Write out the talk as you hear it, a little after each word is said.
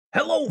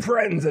Hello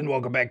friends and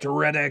welcome back to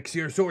ReddX,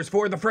 your source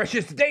for the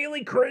freshest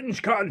daily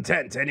cringe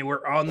content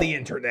anywhere on the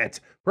internet.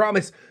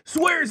 Promise,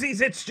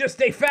 swearsies, it's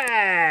just a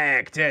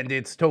fact, and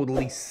it's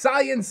totally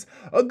science.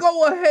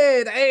 Go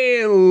ahead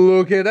and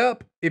look it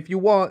up if you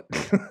want.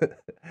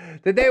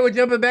 Today we're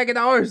jumping back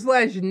into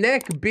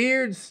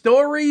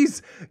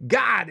r/NeckbeardStories.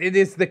 God, it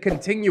is the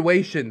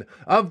continuation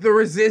of the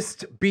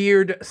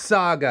Resistbeard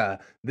saga.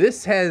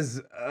 This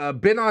has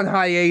been on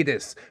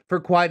hiatus for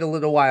quite a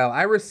little while.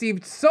 I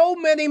received so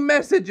many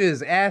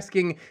messages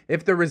asking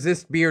if the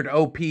Resistbeard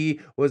OP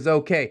was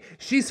okay.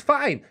 She's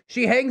fine.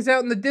 She hangs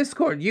out in the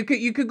Discord. You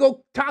could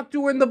go talk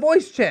to her in the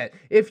voice chat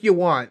if you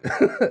want.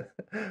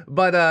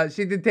 But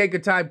she did take her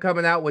time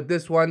coming out with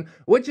this one,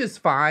 which is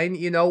fine.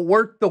 You know,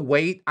 worth the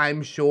wait,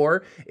 I'm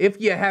sure.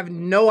 If you have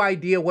no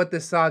idea what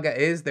this saga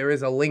is, there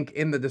is a link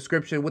in the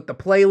description with the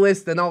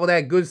playlist and all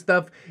that good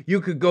stuff.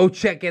 You could go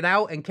check it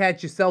out and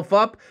catch yourself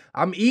up.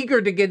 I'm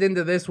eager to get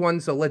into this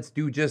one, so let's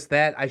do just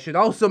that. I should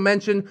also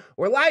mention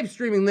we're live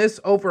streaming this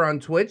over on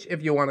Twitch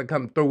if you want to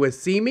come through and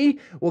see me.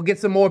 We'll get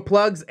some more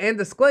plugs and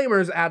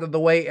disclaimers out of the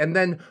way, and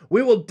then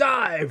we will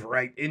dive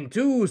right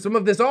into some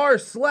of this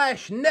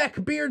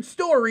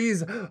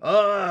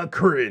r/NeckbeardStories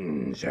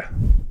cringe.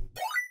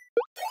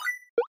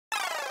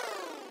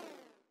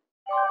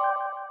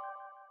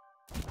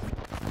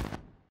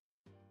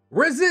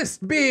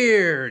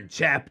 Resistbeard,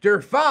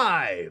 Chapter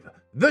 5,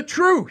 The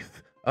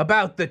Truth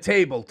About the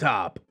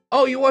Tabletop.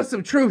 Oh, you want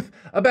some truth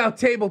about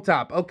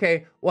tabletop?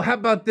 Okay, well, how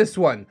about this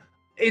one?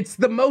 It's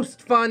the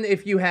most fun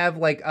if you have,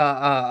 like,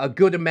 a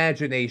good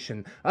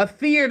imagination, a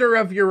theater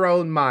of your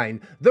own mind.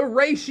 The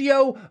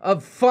ratio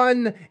of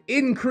fun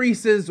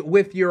increases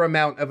with your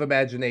amount of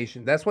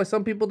imagination. That's why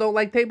some people don't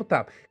like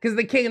tabletop, because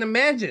they can't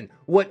imagine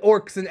what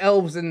orcs and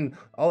elves and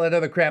all that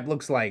other crap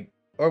looks like,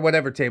 or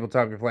whatever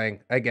tabletop you're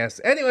playing, I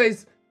guess.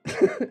 Anyways,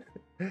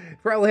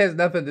 probably has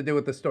nothing to do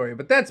with the story,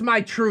 but that's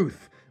my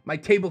truth, my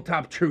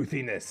tabletop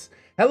truthiness.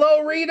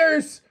 Hello,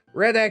 readers!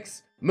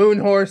 ReddX,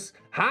 Moonhorse,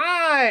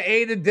 hi,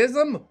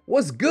 FAVORITISM,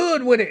 what's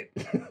good with it?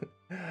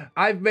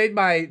 I've made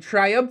my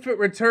triumphant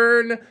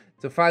return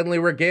to finally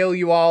regale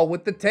you all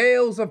with the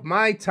tales of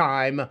my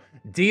time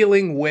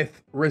dealing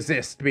with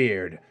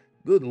Resistbeard.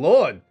 Good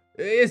lord,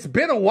 it's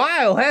been a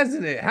while,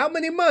 hasn't it? How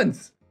many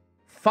months?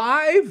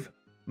 5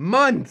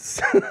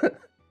 months!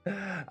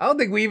 I don't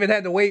think we even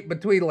had to wait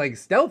between, like,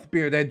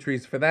 Stealthbeard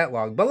entries for that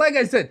long. But like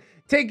I said,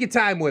 take your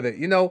time with it,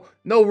 you know?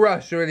 No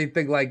rush or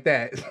anything like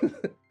that.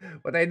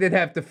 But I did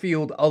have to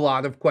field a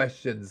lot of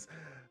questions.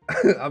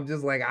 I'm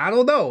just like, I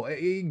don't know.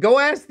 Go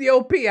ask the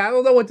OP. I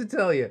don't know what to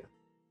tell you.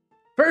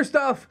 First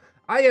off,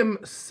 I am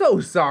so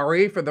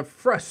sorry for the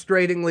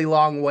frustratingly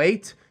long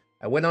wait.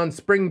 I went on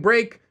spring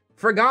break,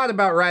 forgot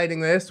about writing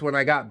this when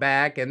I got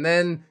back, and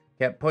then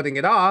kept putting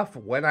it off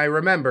when I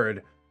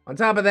remembered. On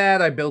top of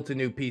that, I built a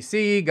new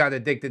PC, got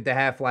addicted to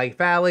Half-Life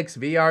Alyx,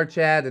 VR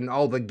chat, and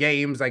all the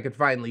games I could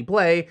finally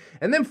play,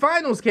 and then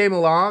finals came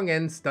along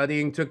and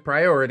studying took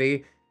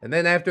priority, and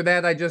then after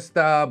that I just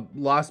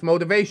lost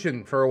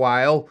motivation for a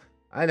while.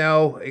 I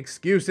know,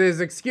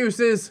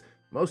 excuses.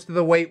 Most of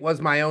the wait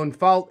was my own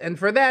fault, and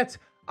for that,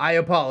 I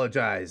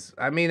apologize.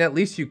 I mean, at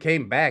least you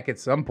came back at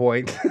some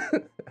point.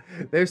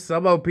 There's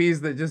some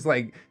OPs that just,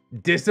 like,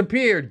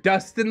 disappear,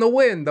 dust in the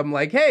wind. I'm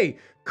like, hey,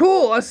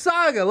 cool, a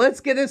saga, let's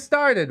get it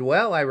started.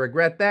 Well, I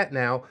regret that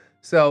now.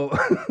 So,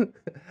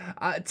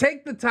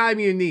 take the time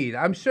you need.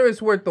 I'm sure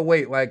it's worth the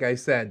wait, like I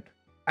said.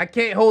 I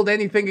can't hold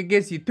anything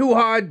against you too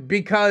hard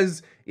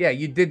because, yeah,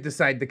 you did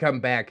decide to come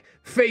back.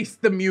 Face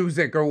the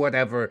music or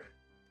whatever.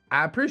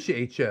 I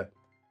appreciate you.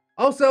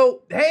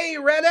 Also, hey,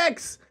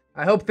 ReddX!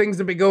 I hope things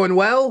have been going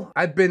well.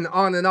 I've been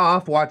on and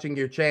off watching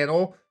your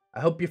channel. I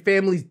hope your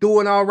family's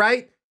doing all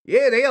right.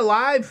 Yeah, they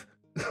alive.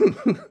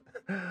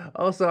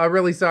 Also, I'm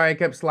really sorry I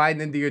kept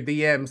sliding into your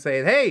DM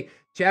saying, hey,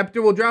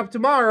 chapter will drop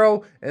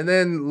tomorrow, and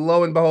then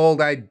lo and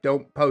behold, I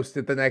don't post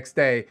it the next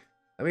day.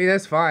 I mean,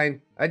 that's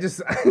fine. I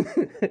just,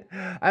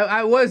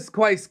 I was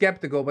quite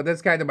skeptical, but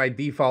that's kind of my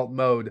default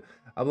mode.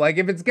 I'm like,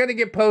 if it's gonna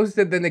get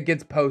posted, then it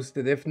gets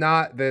posted. If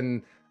not,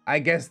 then I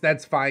guess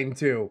that's fine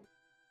too.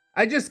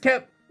 I just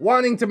kept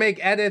wanting to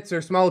make edits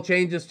or small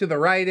changes to the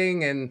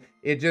writing, and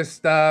it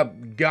just got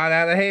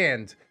out of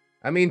hand.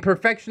 I mean,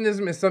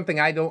 perfectionism is something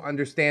I don't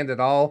understand at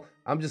all.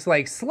 I'm just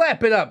like,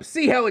 slap it up,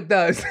 see how it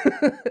does.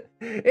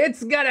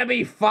 It's gonna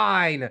be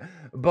fine.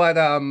 But,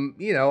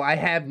 you know, I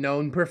have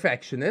known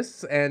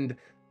perfectionists, and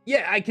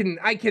yeah, I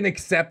can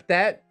accept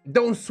that.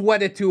 Don't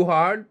sweat it too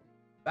hard.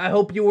 I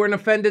hope you weren't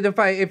offended if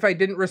I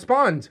didn't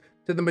respond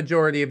to the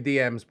majority of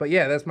DMs. But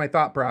yeah, that's my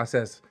thought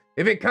process.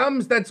 If it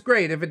comes, that's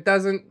great. If it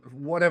doesn't,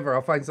 whatever,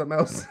 I'll find something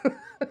else.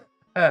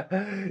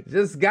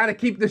 Just gotta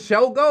keep the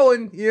show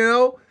going, you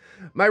know?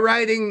 My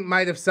writing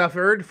might have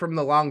suffered from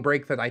the long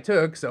break that I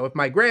took, so if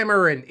my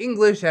grammar and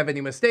English have any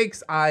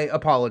mistakes, I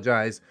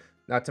apologize.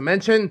 Not to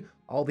mention,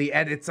 all the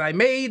edits I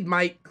made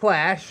might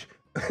clash.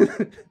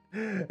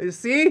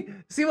 See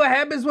what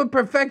happens with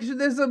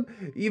perfectionism?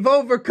 You've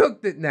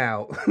overcooked it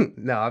now.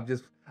 No,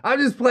 I'm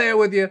just playing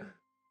with you.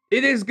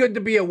 It is good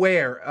to be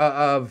aware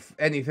of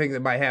anything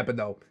that might happen,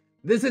 though.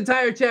 This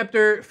entire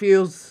chapter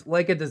feels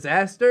like a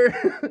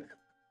disaster.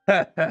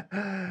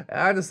 I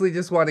honestly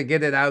just want to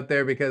get it out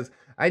there because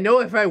I know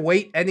if I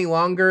wait any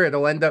longer,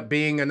 it'll end up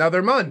being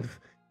another month.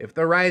 If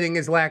the writing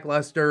is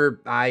lackluster,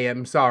 I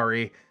am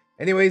sorry.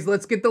 Anyways,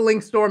 let's get the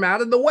link storm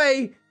out of the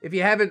way. If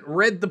you haven't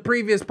read the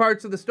previous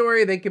parts of the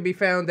story, they can be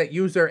found at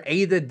user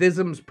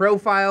FAVORITISM's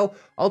profile.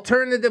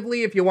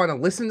 Alternatively, if you want to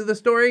listen to the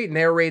story,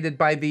 narrated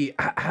by the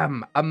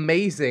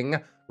amazing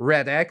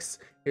ReddX,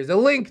 here's a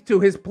link to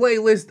his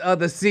playlist of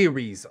the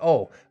series.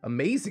 Oh,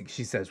 amazing,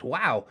 she says.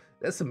 Wow,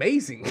 that's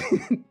amazing.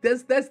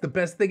 that's the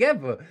best thing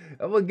ever.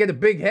 I'm gonna get a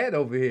big head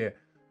over here.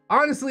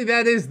 Honestly,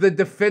 that is the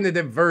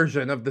definitive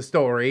version of the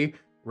story.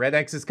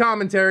 ReddX's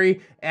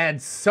commentary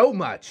adds so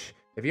much.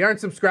 If you aren't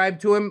subscribed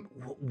to him,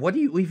 what are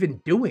you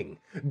even doing?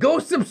 Go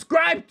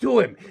subscribe to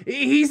him!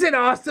 He's an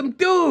awesome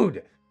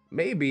dude!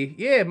 Maybe,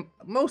 yeah,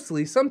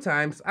 mostly,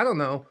 sometimes, I don't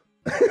know.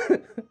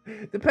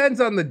 Depends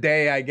on the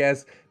day, I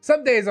guess.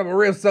 Some days I'm a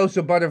real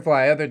social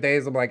butterfly, other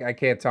days I'm like, I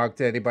can't talk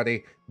to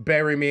anybody,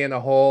 bury me in a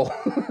hole.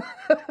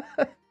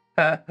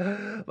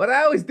 But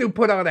I always do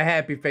put on a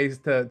happy face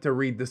to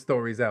read the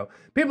stories out.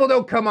 People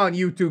don't come on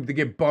YouTube to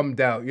get bummed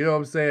out, you know what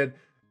I'm saying?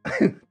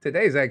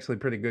 Today's actually a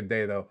pretty good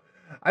day, though.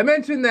 I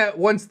mentioned that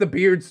once the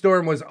beard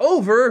storm was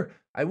over,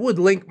 I would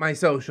link my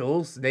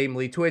socials,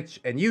 namely Twitch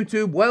and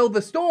YouTube. Well,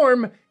 the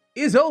storm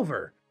is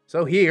over.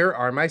 So here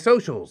are my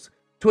socials.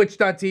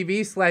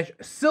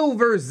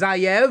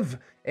 Twitch.tv/SilverZayev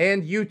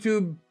and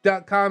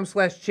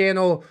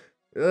YouTube.com/channel,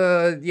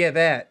 yeah,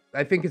 that.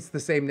 I think it's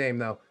the same name,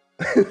 though.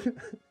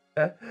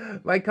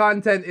 My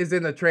content is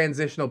in a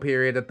transitional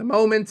period at the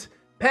moment,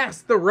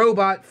 past the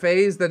robot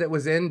phase that it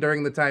was in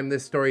during the time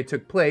this story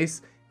took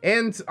place,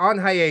 and on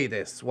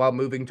hiatus while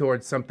moving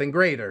towards something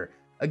greater.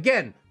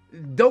 Again,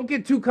 don't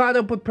get too caught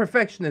up with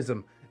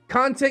perfectionism.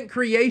 Content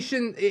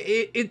creation,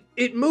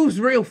 it moves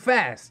real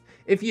fast.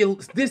 If you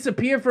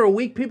disappear for a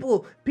week,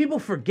 people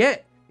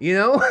forget, you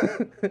know?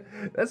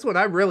 That's what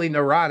I'm really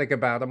neurotic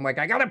about. I'm like,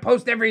 I gotta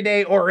post every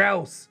day or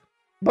else.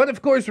 But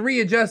of course,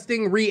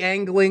 readjusting,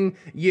 re-angling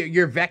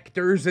your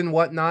vectors and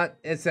whatnot,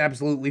 it's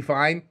absolutely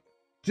fine.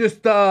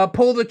 Just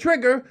pull the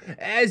trigger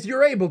as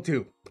you're able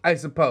to, I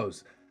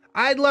suppose.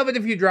 I'd love it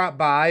if you dropped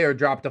by or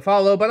dropped a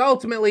follow, but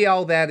ultimately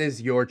all that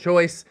is your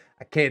choice.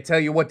 I can't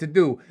tell you what to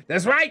do.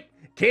 That's right,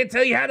 can't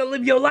tell you how to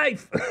live your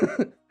life.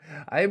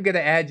 I am going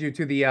to add you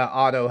to the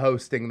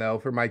auto-hosting, though,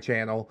 for my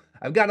channel.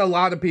 I've got a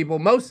lot of people.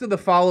 Most of the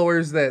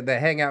followers that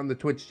hang out in the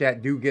Twitch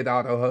chat do get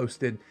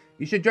auto-hosted.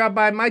 You should drop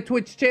by my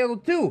Twitch channel,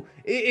 too,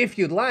 if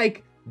you'd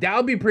like. That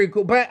would be pretty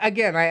cool. But,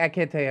 again, I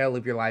can't tell you how to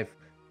live your life.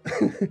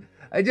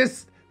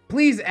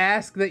 Please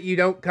ask that you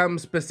don't come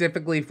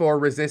specifically for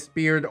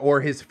Resistbeard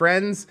or his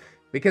friends,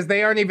 because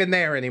they aren't even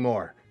there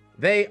anymore.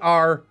 They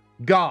are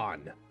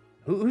gone.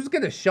 Who's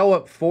gonna show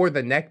up for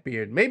the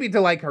Neckbeard? Maybe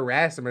to, like,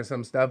 harass him or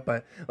some stuff,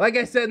 but like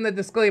I said in the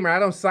disclaimer, I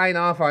don't sign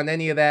off on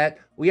any of that.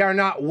 We are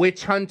not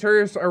witch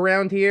hunters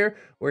around here.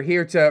 We're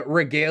here to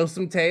regale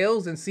some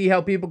tales and see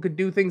how people could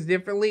do things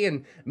differently,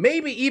 and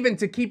maybe even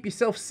to keep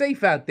yourself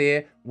safe out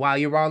there while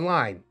you're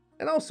online.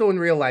 And also in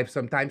real life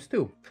sometimes,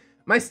 too.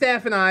 My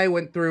staff and I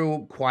went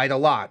through quite a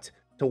lot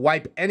to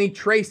wipe any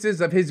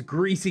traces of his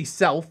greasy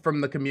self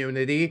from the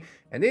community,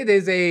 and it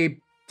is a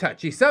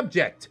touchy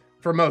subject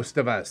for most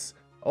of us.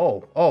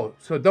 Oh,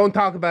 so don't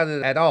talk about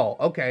it at all.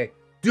 Okay,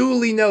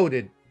 duly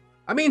noted.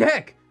 I mean,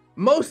 heck,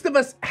 most of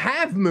us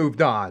have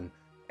moved on.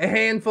 A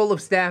handful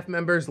of staff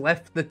members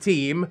left the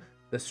team.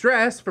 The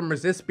stress from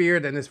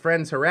Resistbeard and his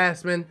friends'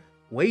 harassment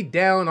weighed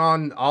down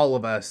on all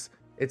of us.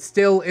 It's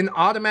still an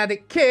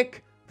automatic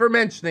kick for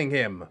mentioning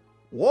him.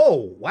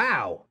 Whoa,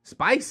 wow,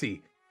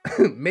 spicy.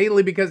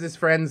 Mainly because his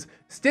friends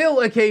still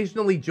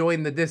occasionally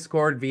join the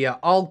Discord via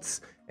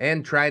alts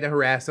and try to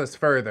harass us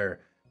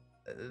further.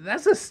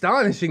 That's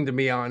astonishing to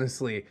me,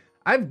 honestly.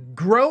 I've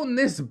grown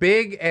this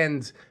big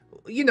and,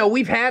 you know,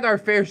 we've had our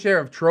fair share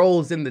of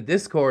trolls in the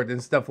Discord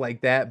and stuff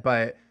like that,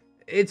 but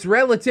it's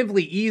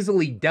relatively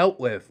easily dealt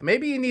with.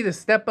 Maybe you need to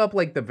step up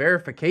like the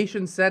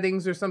verification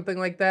settings or something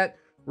like that.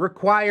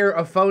 Require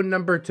a phone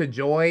number to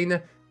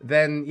join,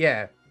 then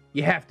yeah,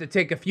 you have to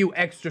take a few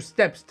extra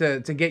steps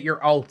to get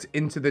your alt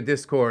into the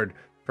Discord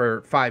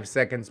for 5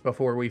 seconds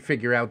before we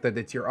figure out that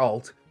it's your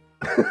alt.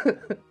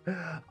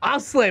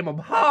 I'll slam them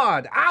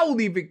hard. I don't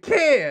even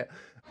care.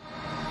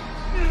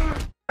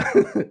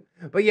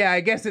 But yeah,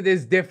 I guess it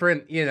is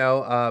different, you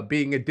know,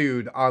 being a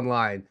dude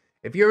online.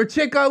 If you're a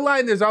chick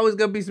online, there's always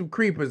gonna be some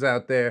creepers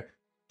out there.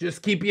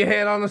 Just keep your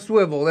head on a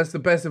swivel. That's the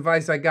best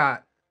advice I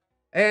got.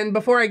 And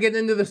before I get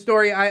into the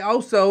story, I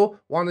also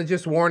want to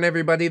just warn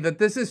everybody that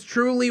this is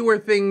truly where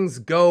things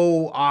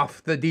go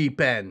off the deep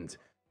end.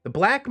 The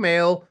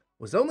blackmail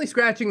was only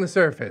scratching the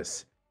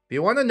surface. If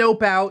you want to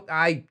nope out,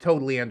 I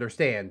totally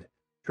understand.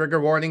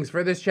 Trigger warnings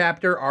for this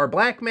chapter are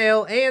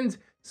blackmail and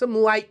some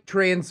light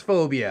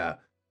transphobia.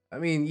 I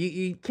mean,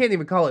 you can't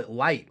even call it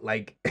light.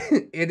 Like,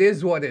 it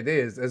is what it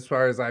is, as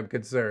far as I'm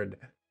concerned.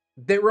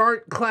 There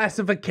aren't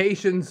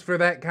classifications for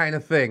that kind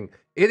of thing.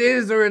 It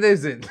is or it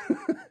isn't.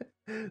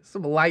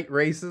 Some light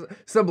racism,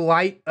 some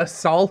light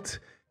assault.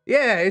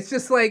 Yeah, it's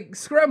just like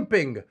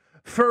scrumping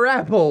for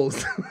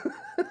apples.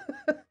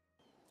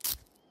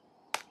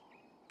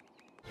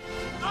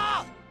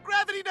 Ah!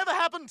 Gravity never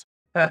happened!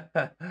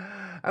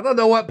 I don't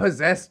know what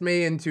possessed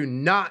me into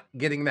not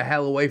getting the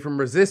hell away from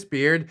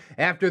Resistbeard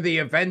after the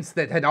events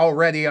that had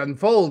already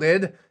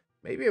unfolded.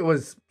 Maybe it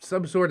was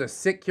some sort of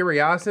sick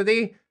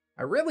curiosity?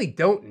 I really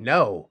don't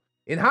know.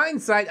 In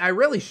hindsight, I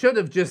really should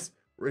have just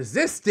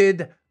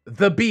resisted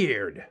the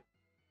beard.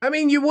 I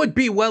mean, you would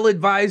be well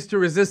advised to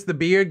resist the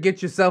beard,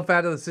 get yourself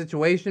out of the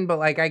situation, but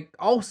like, I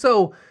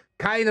also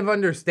kind of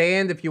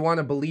understand if you want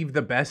to believe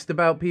the best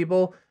about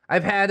people.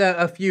 I've had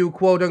a few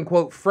quote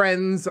unquote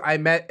friends I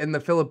met in the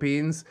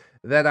Philippines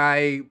that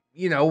I,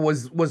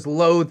 was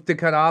loath to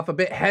cut off, a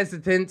bit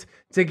hesitant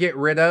to get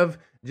rid of,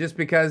 just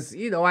because,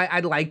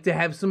 I'd like to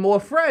have some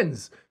more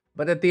friends.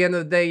 But at the end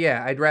of the day,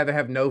 yeah, I'd rather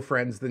have no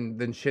friends than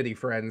shitty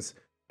friends.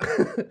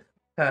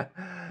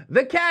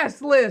 The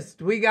cast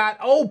list, we got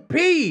OP,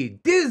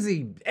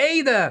 Dizzy,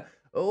 Ada,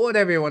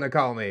 whatever you want to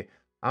call me.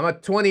 I'm a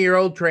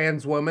 20-year-old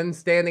trans woman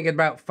standing at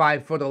about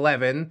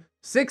 5'11".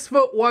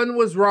 6'1"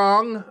 was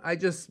wrong. I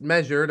just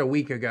measured a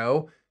week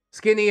ago.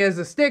 Skinny as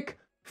a stick,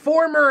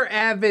 former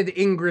avid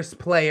Ingress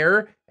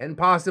player, and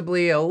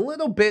possibly a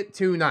little bit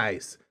too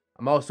nice.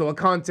 I'm also a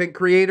content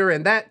creator,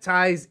 and that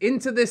ties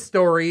into this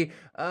story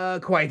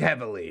quite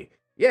heavily.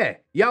 Yeah,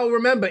 y'all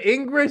remember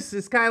Ingress?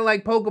 It's kind of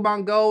like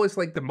Pokemon Go. It's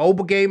like the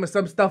mobile game or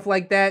some stuff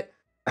like that.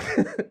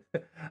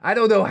 I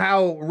don't know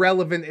how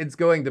relevant it's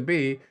going to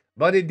be,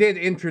 but it did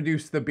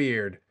introduce the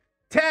beard.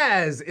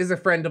 Taz is a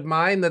friend of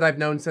mine that I've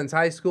known since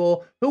high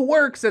school who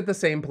works at the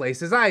same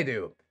place as I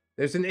do.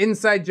 There's an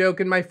inside joke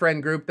in my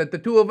friend group that the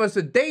two of us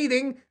are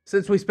dating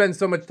since we spend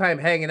so much time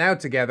hanging out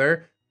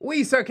together.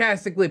 We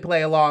sarcastically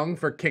play along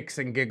for kicks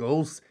and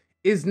giggles.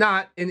 Is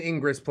not an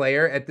Ingress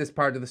player at this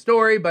part of the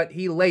story, but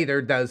he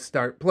later does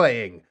start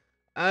playing.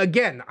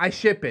 Again, I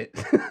ship it.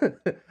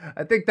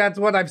 I think that's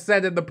what I've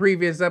said in the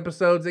previous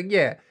episodes, and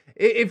yeah,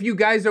 if you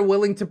guys are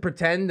willing to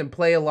pretend and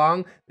play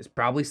along, there's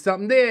probably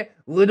something there.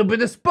 A little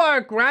bit of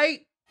spark,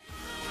 right?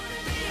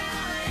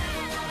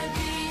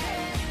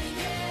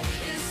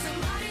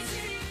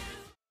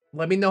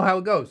 Let me know how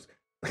it goes.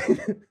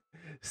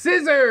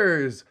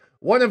 Scissors!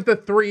 One of the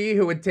three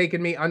who had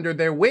taken me under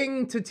their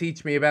wing to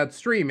teach me about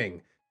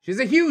streaming. She's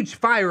a huge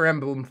Fire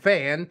Emblem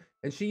fan,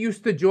 and she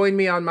used to join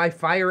me on my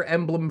Fire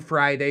Emblem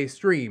Friday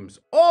streams.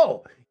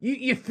 Oh,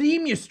 you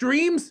theme your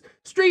streams?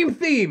 Stream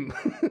theme!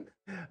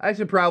 I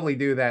should probably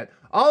do that.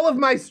 All of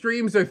my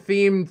streams are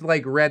themed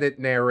like Reddit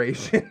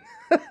narration.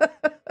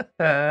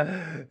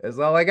 That's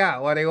all I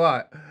got. What do you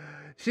want?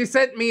 She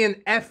sent me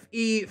an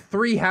FE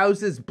 3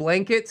 Houses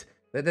blanket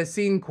that has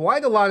seen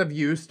quite a lot of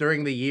use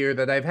during the year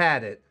that I've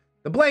had it.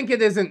 The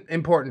blanket isn't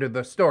important to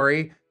the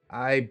story.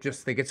 I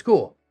just think it's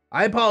cool.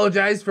 I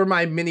apologize for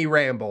my mini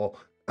ramble.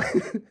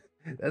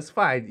 That's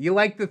fine. You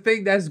like the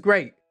thing? That's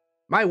great.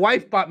 My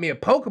wife bought me a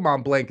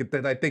Pokemon blanket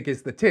that I think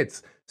is the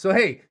tits. So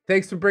hey,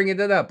 thanks for bringing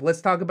it up. Let's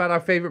talk about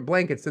our favorite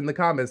blankets in the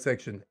comments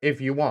section,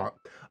 if you want.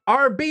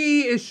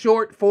 RB is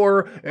short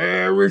for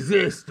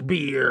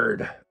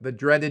Resistbeard, the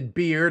dreaded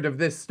beard of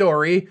this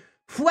story.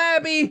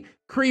 Flabby,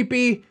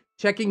 creepy,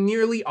 checking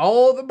nearly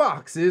all the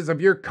boxes of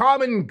your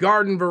common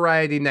garden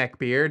variety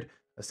neckbeard,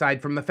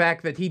 aside from the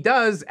fact that he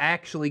does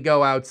actually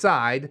go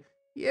outside.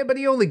 Yeah, but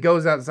he only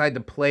goes outside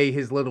to play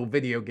his little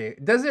video game.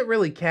 Does it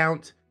really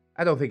count?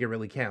 I don't think it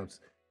really counts.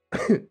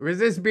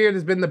 Resistbeard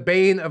has been the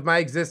bane of my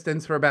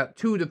existence for about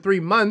 2 to 3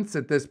 months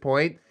at this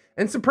point,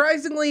 and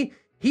surprisingly,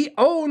 he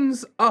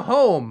owns a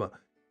home.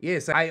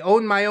 Yes, I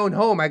own my own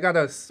home. I got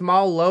a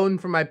small loan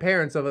from my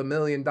parents of $1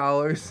 million.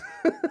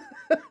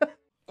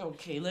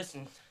 Okay,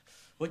 listen.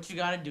 What you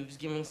gotta do is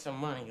give me some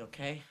money,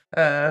 okay?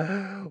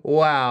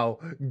 Wow.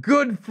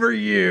 Good for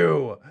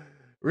you.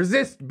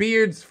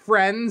 Resistbeard's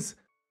friends,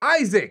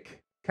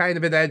 Isaac. Kind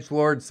of an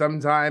edgelord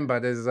sometime,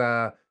 but is,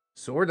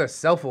 sort of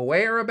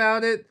self-aware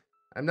about it.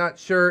 I'm not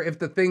sure if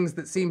the things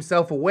that seem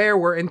self-aware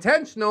were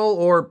intentional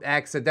or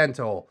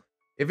accidental.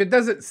 If it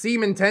doesn't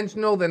seem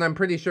intentional, then I'm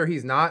pretty sure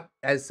he's not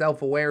as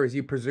self-aware as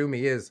you presume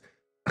he is.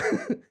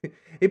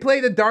 He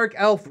played a dark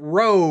elf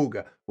rogue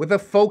with a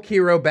folk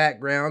hero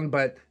background,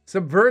 but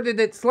subverted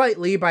it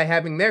slightly by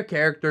having their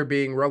character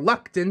being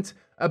reluctant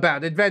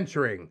about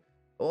adventuring.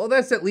 Well,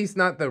 that's at least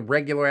not the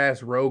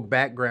regular-ass rogue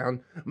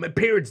background. My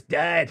parents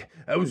died.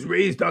 I was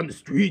raised on the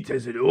streets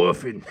as an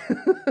orphan.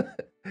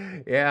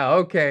 Yeah,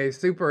 okay,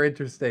 super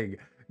interesting.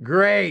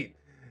 Great.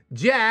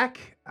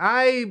 Jack,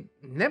 I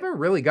never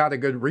really got a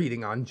good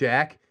reading on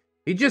Jack.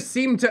 He just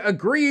seemed to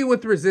agree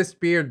with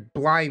Resistbeard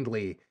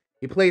blindly.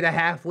 He played a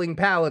halfling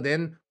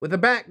paladin with a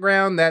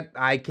background that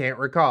I can't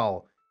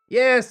recall.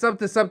 Yeah,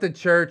 something something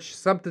church,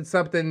 something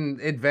something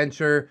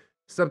adventure,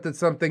 something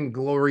something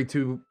glory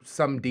to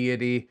some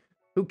deity.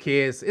 Who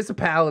cares? It's a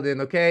paladin,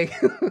 okay?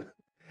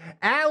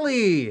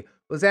 Allie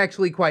was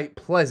actually quite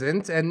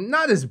pleasant and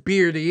not as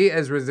beardy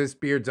as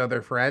Resistbeard's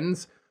other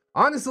friends.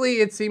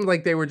 Honestly, it seemed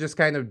like they were just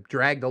kind of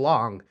dragged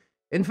along.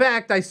 In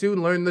fact, I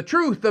soon learned the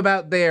truth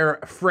about their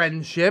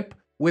friendship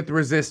with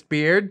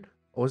Resistbeard.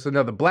 Oh, it's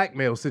another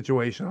blackmail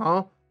situation,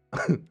 huh?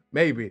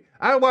 Maybe.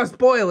 I don't want to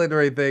spoil it or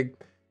anything.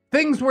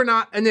 Things were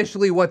not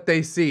initially what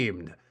they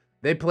seemed.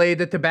 They played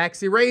a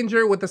Tabaxi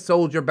Ranger with a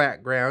soldier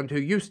background who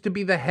used to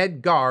be the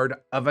head guard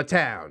of a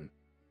town.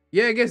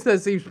 Yeah, I guess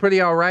that seems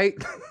pretty alright.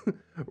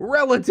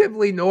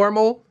 Relatively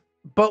normal.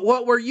 But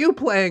what were you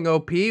playing,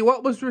 OP?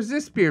 What was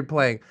Resistbeard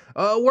playing?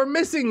 We're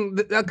missing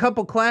a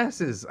couple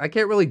classes. I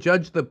can't really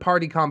judge the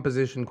party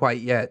composition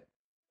quite yet.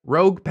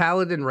 Rogue,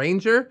 Paladin,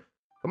 Ranger?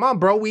 Come on,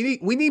 bro. We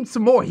need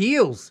some more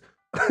heals.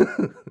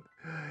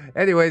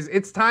 Anyways,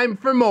 it's time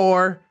for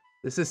more.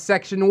 This is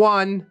section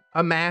 1,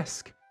 A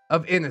Mask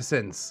of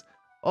Innocence.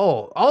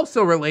 Oh,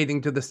 also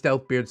relating to the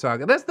Stealthbeard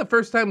saga. That's the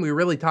first time we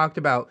really talked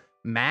about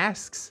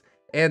masks.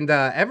 And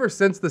ever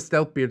since the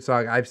Stealthbeard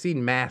saga, I've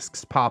seen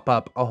masks pop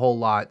up a whole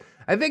lot.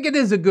 I think it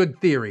is a good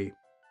theory.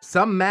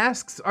 Some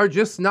masks are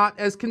just not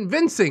as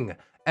convincing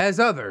as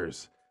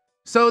others.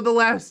 So the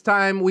last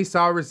time we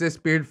saw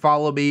Resistbeard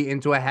follow me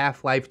into a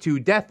Half-Life 2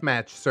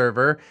 deathmatch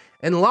server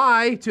and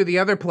lie to the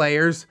other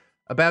players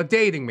about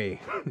dating me.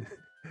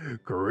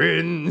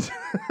 Cringe.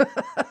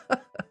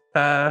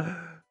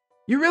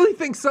 You really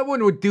think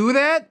someone would do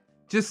that?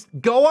 Just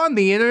go on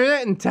the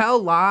internet and tell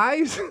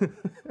lies?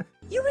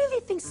 You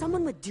really think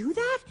someone would do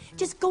that?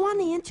 Just go on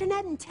the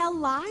internet and tell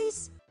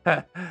lies?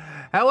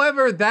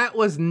 However, that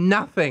was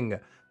nothing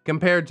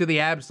compared to the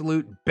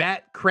absolute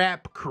bat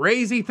crap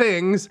crazy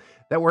things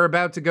that were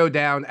about to go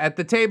down at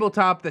the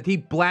tabletop that he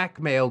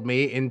blackmailed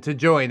me into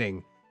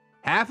joining.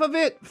 Half of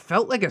it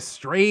felt like a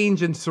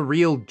strange and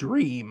surreal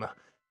dream.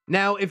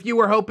 Now, if you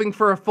were hoping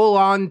for a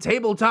full-on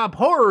tabletop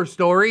horror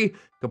story,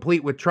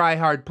 complete with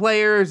try-hard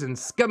players and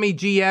scummy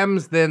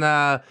GMs,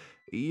 then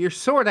you're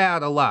sorta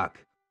out of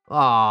luck.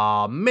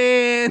 Aw,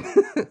 man.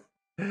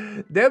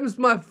 Them's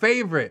my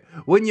favorite.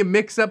 When you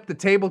mix up the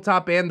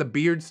tabletop and the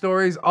beard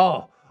stories,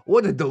 oh,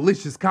 what a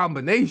delicious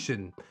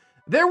combination.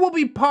 There will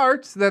be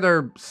parts that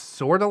are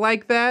sorta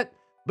like that,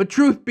 but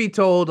truth be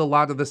told, a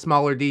lot of the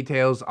smaller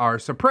details are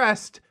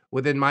suppressed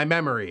within my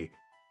memory.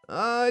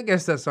 I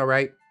guess that's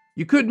alright.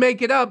 You could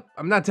make it up.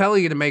 I'm not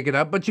telling you to make it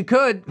up, but you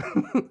could.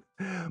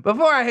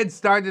 Before I had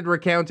started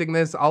recounting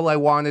this, all I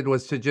wanted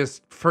was to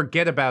just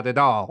forget about it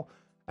all.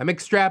 I'm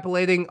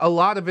extrapolating a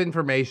lot of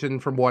information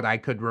from what I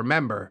could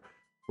remember.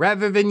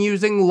 Rather than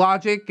using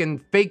logic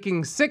and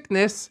faking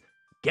sickness,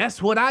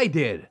 guess what I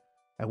did?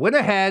 I went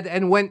ahead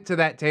and went to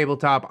that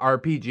tabletop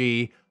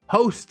RPG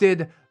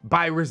hosted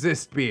by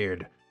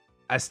Resistbeard.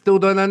 I still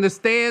don't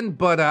understand,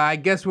 but I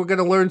guess we're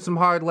gonna learn some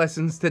hard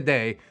lessons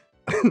today.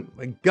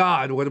 My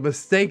God, what a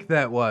mistake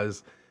that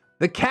was.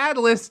 The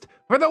catalyst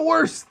for the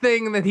worst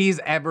thing that he's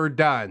ever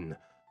done.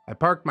 I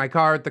parked my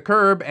car at the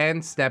curb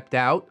and stepped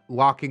out,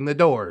 locking the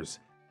doors.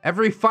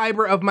 Every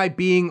fiber of my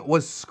being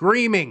was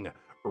screaming,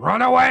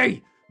 "Run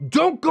away!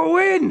 Don't go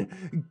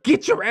in!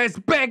 Get your ass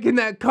back in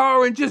that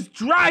car and just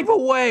drive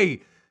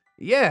away!"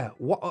 Yeah,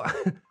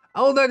 I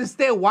don't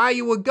understand why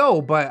you would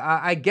go, but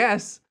I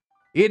guess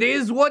it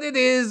is what it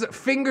is.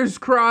 Fingers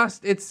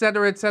crossed,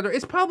 etc., etc.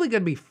 It's probably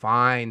gonna be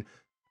fine.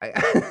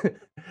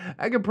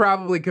 I could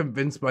probably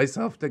convince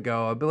myself to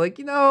go. I'll be like,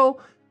 you know,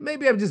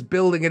 maybe I'm just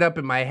building it up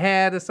in my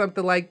head or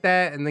something like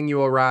that. And then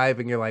you arrive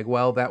and you're like,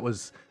 well, that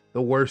was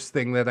the worst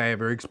thing that I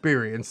ever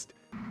experienced.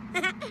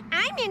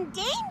 I'm in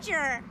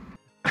danger.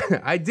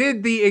 I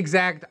did the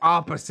exact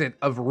opposite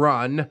of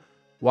run.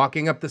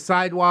 Walking up the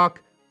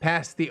sidewalk,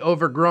 past the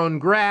overgrown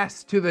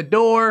grass to the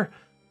door,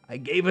 I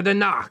gave it a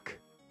knock.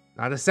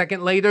 Not a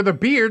second later, the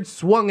beard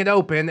swung it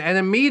open, and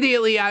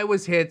immediately I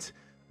was hit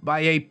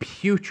by a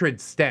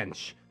putrid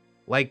stench,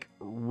 like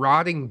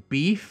rotting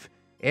beef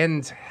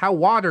and how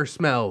water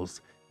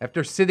smells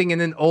after sitting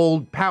in an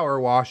old power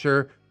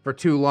washer for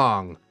too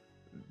long.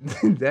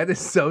 That is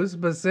so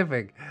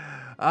specific.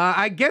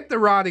 I get the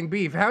rotting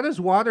beef. How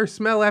does water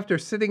smell after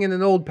sitting in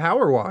an old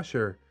power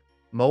washer?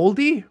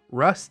 Moldy?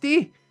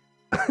 Rusty?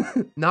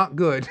 Not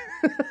good.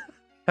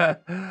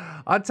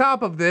 On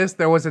top of this,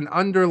 there was an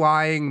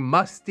underlying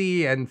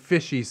musty and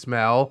fishy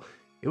smell.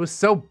 It was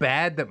so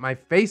bad that my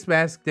face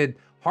mask did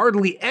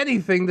hardly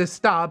anything to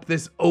stop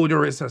this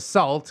odorous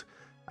assault.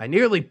 I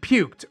nearly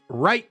puked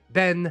right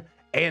then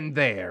and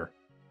there.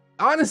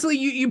 Honestly,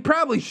 you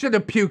probably should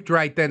have puked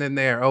right then and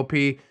there, OP.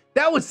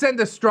 That would send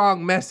a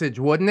strong message,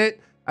 wouldn't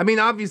it? I mean,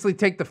 obviously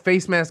take the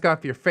face mask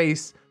off your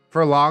face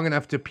for long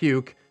enough to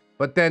puke,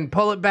 but then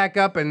pull it back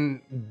up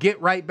and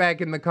get right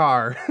back in the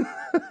car.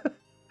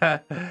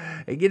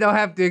 You don't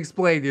have to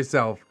explain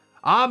yourself.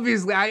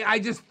 Obviously, I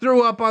just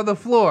threw up on the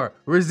floor.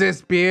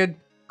 Resistbeard.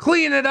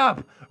 Clean it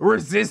up,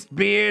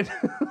 Resistbeard.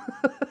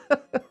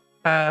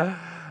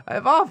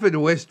 I've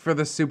often wished for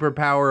the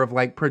superpower of,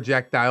 like,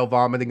 projectile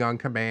vomiting on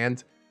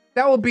command.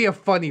 That would be a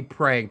funny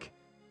prank.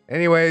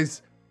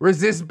 Anyways,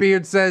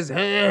 Resistbeard says,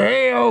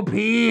 "Hey, OP,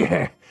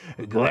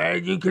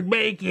 glad you could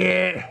make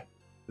it."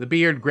 The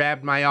beard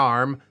grabbed my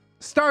arm,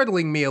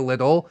 startling me a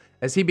little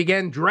as he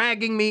began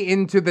dragging me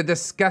into the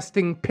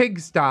disgusting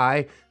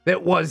pigsty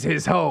that was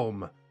his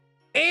home.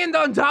 And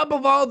on top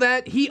of all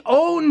that, he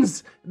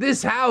owns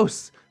this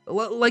house.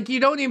 Like, you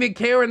don't even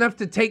care enough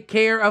to take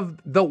care of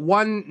the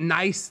one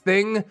nice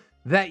thing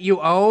that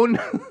you own.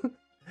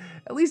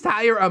 At least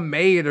hire a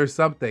maid or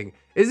something.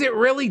 Is it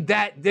really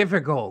that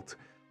difficult?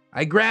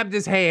 I grabbed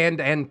his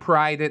hand and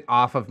pried it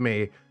off of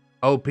me.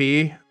 OP,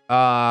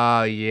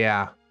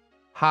 yeah.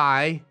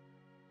 Hi.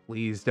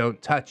 Please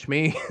don't touch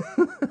me.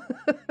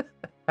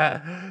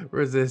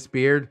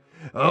 Resistbeard.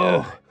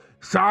 Oh,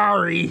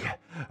 sorry.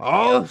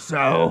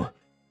 Also,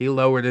 he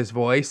lowered his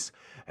voice.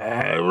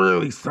 I'm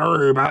really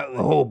sorry about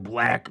the whole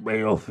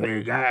blackmail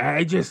thing.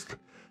 I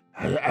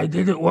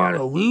didn't want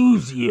to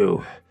lose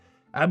you.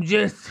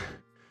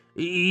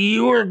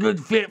 You were a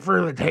good fit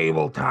for the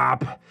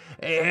tabletop,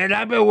 and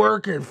I've been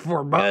working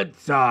for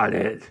months on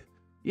it.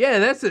 Yeah,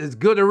 that's as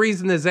good a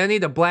reason as any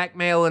to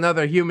blackmail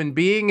another human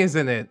being,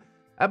 isn't it?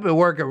 I've been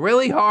working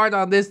really hard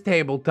on this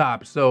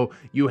tabletop, so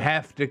you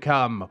have to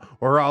come,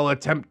 or I'll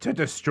attempt to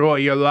destroy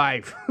your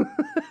life.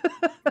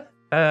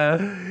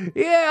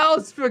 Yeah,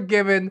 all's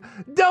forgiven.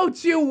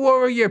 Don't you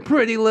worry your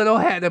pretty little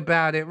head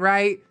about it,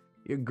 right?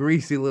 Your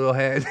greasy little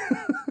head.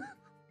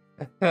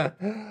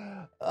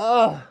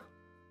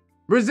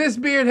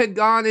 Resistbeard had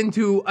gone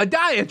into a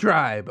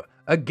diatribe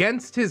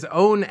against his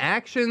own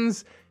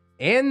actions,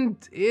 and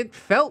it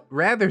felt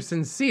rather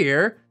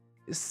sincere.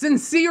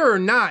 Sincere or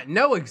not,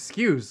 no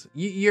excuse.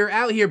 You're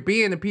out here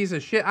being a piece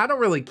of shit. I don't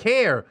really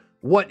care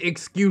what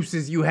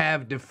excuses you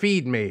have to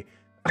feed me.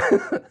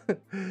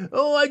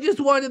 Oh, I just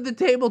wanted the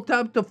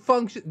tabletop to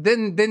function.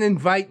 Then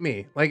invite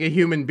me like a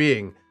human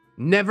being.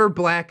 Never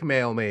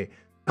blackmail me.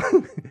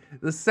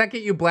 The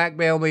second you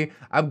blackmail me,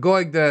 I'm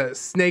going to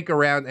snake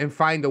around and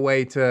find a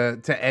way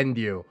to end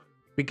you.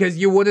 Because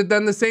you would have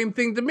done the same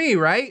thing to me,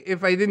 right?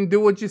 If I didn't do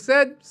what you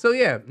said. So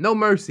yeah, no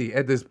mercy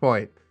at this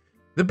point.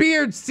 The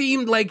beard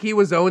seemed like he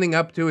was owning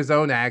up to his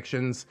own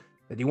actions,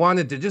 that he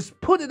wanted to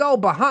just put it all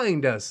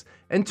behind us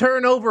and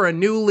turn over a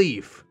new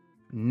leaf.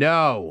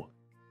 No.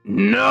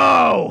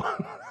 No!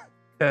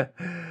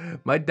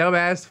 My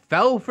dumbass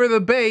fell for the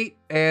bait,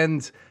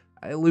 and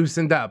I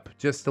loosened up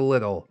just a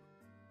little.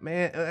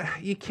 Man,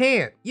 you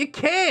can't. You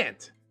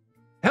can't!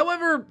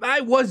 However, I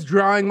was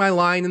drawing my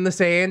line in the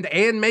sand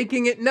and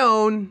making it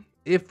known,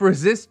 if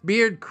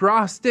Resistbeard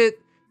crossed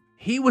it,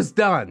 he was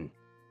done.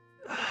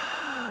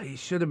 He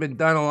should have been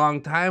done a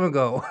long time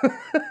ago.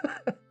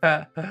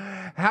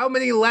 How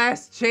many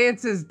last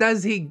chances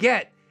does he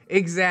get?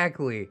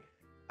 Exactly.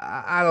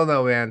 I don't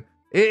know, man.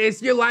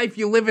 It's your life,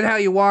 you live it how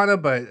you wanna,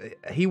 but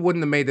he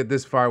wouldn't have made it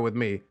this far with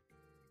me.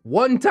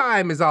 One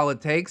time is all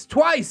it takes.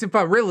 Twice if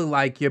I really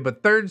like you,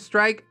 but third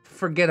strike,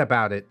 forget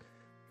about it.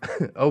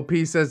 OP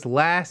says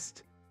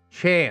last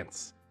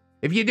chance.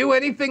 If you do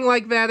anything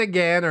like that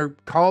again, or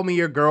call me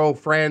your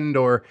girlfriend,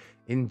 or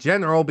in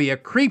general be a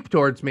creep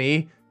towards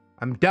me,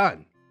 I'm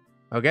done.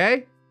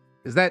 Okay?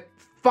 Is that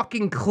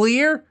fucking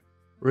clear?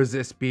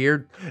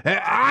 Resistbeard.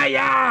 Aye,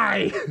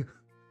 aye!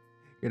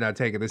 You're not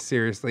taking this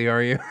seriously,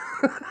 are you?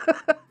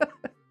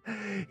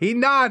 He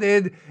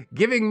nodded,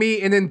 giving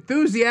me an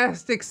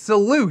enthusiastic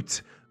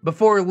salute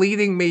before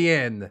leading me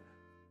in.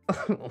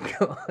 Oh,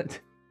 God.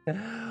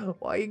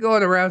 Why are you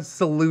going around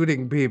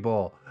saluting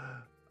people?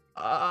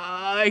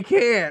 I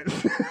can't.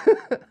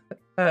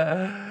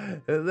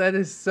 That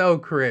is so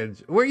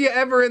cringe. Were you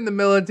ever in the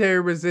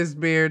military,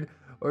 Resistbeard?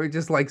 Or he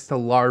just likes to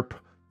LARP?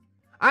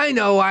 I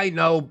know.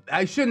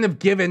 I shouldn't have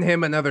given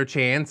him another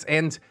chance,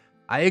 and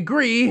I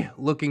agree,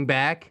 looking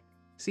back.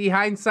 See,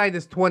 hindsight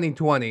is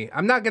 20/20.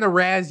 I'm not gonna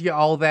razz you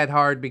all that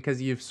hard because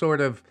you've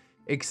sort of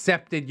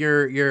accepted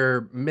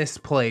your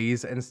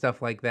misplays and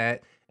stuff like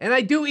that. And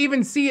I do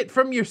even see it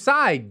from your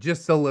side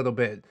just a little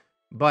bit.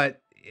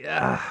 But,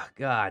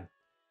 God,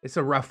 it's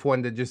a rough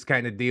one to just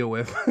kind of deal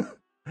with.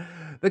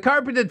 The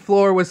carpeted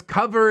floor was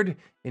covered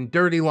in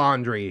dirty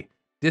laundry,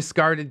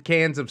 discarded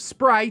cans of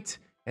Sprite,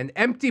 and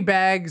empty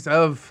bags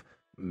of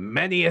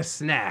many a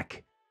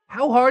snack.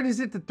 How hard is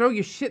it to throw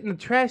your shit in the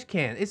trash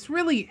can? It's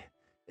really,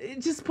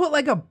 just put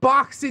like a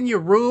box in your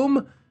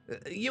room.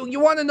 You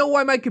want to know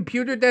why my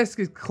computer desk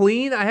is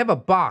clean? I have a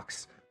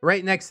box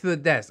right next to the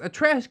desk. A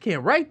trash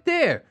can right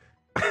there.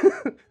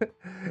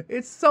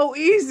 It's so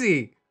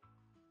easy.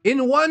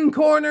 In one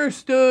corner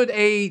stood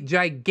a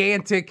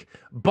gigantic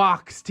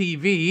box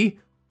TV,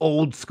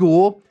 old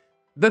school.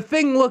 The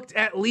thing looked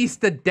at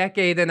least a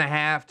decade and a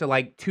half to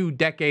like 2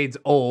 decades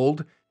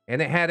old,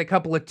 and it had a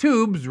couple of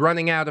tubes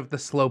running out of the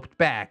sloped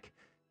back.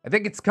 I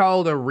think it's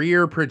called a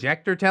rear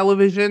projector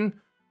television.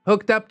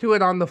 Hooked up to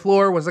it on the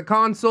floor was a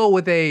console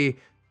with a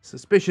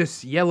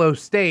suspicious yellow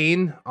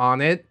stain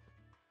on it.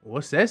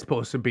 What's that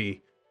supposed to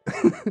be?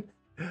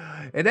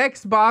 An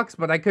Xbox,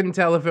 but I couldn't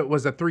tell if it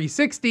was a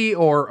 360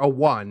 or a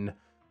One.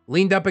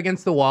 Leaned up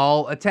against the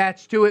wall,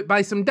 attached to it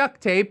by some duct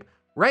tape,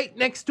 right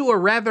next to a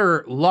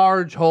rather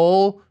large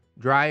hole,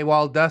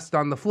 drywall dust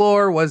on the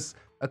floor, was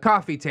a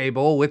coffee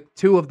table with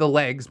 2 of the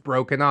legs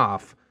broken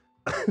off.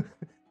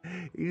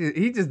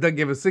 He just doesn't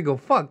give a single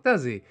fuck,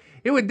 does he?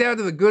 He went down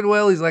to the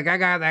Goodwill, he's like, I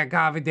got that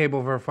coffee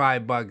table for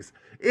 $5.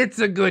 It's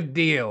a good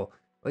deal.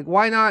 Like,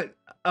 why not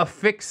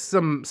affix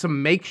some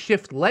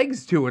makeshift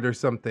legs to it or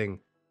something?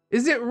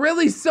 Is it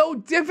really so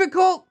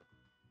difficult?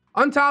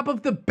 On top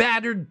of the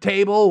battered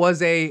table was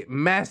a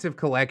massive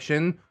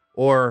collection,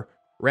 or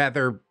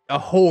rather a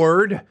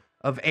hoard,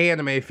 of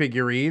anime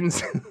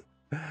figurines.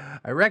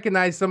 I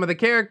recognize some of the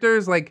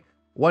characters, like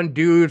one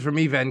dude from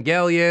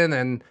Evangelion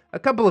and a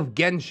couple of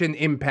Genshin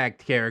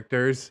Impact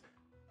characters.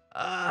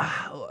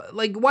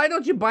 Like, why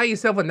don't you buy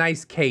yourself a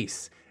nice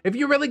case? If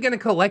you're really gonna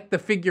collect the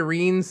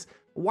figurines,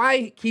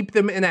 why keep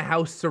them in a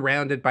house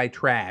surrounded by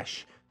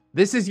trash?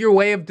 This is your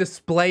way of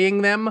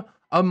displaying them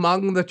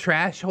among the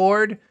trash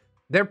horde?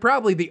 They're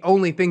probably the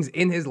only things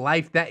in his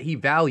life that he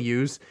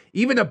values,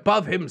 even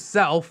above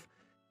himself.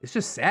 It's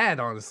just sad,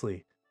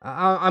 honestly.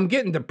 I'm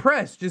getting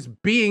depressed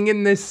just being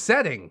in this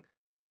setting.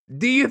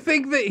 Do you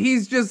think that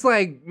he's just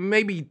like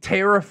maybe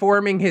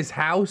terraforming his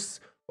house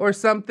or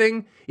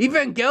something?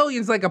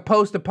 Evangelion's like a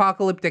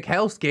post-apocalyptic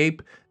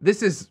hellscape.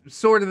 This is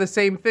sort of the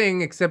same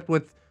thing, except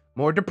with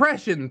more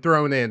depression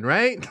thrown in,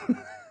 right?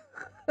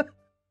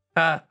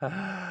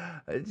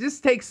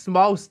 Just take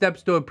small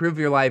steps to improve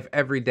your life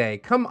every day.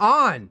 Come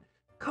on.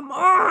 Come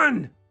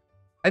on.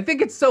 I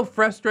think it's so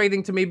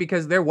frustrating to me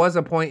because there was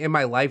a point in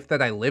my life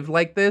that I lived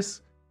like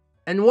this.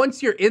 And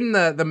once you're in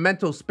the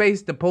mental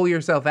space to pull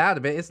yourself out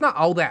of it, it's not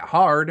all that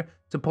hard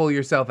to pull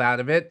yourself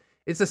out of it.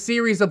 It's a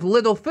series of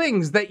little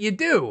things that you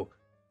do.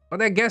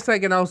 But I guess I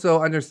can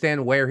also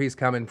understand where he's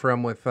coming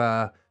from with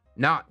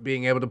not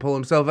being able to pull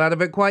himself out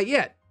of it quite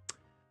yet.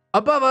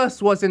 Above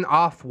us was an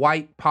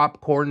off-white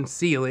popcorn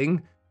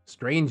ceiling,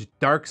 strange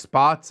dark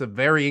spots of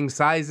varying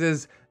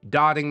sizes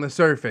dotting the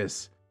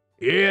surface.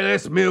 Yeah,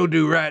 that's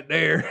mildew right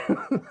there.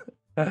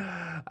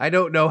 I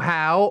don't know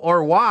how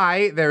or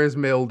why there is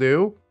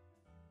mildew.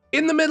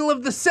 In the middle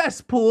of the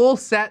cesspool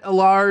sat a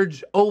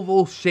large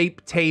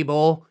oval-shaped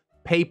table,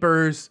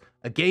 papers,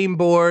 a game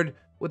board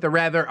with a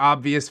rather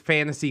obvious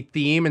fantasy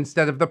theme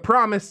instead of the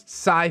promised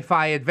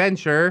sci-fi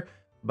adventure,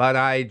 but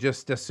I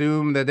just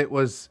assumed that it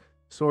was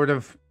sort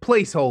of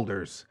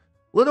placeholders.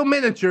 Little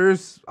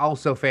miniatures,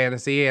 also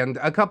fantasy, and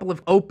a couple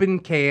of open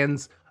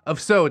cans of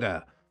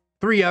soda.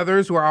 3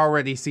 others were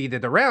already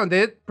seated around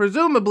it,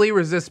 presumably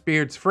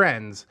Resistbeard's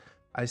friends.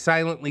 I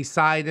silently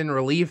sighed in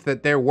relief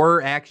that there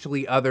were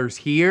actually others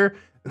here.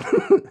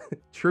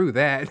 True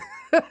that.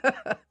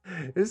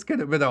 This could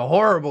have been a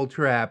horrible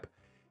trap.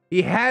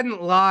 He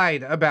hadn't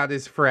lied about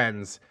his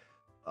friends.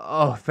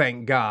 Oh,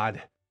 thank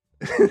God.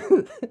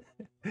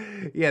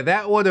 Yeah,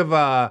 that would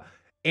have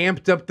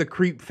amped up the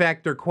creep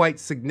factor quite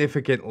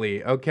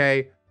significantly,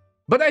 okay?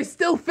 But I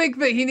still think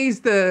that he needs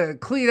to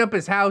clean up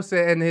his house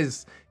and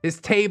his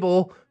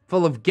table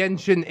full of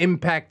Genshin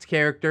Impact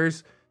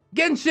characters.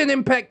 Genshin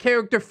Impact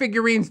character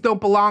figurines don't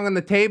belong on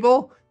the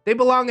table. They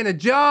belong in a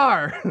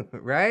jar,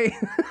 right?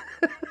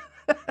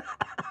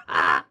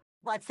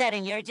 What's that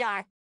in your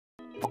jar?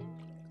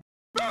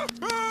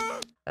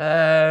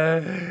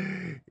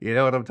 You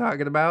know what I'm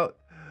talking about?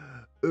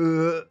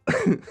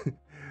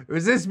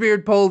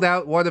 Resistbeard pulled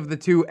out one of the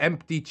 2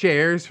 empty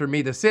chairs for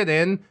me to sit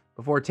in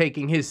before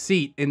taking his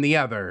seat in the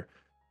other.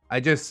 I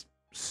just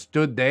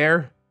stood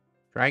there,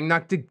 trying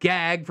not to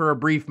gag for a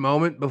brief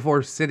moment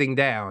before sitting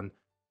down,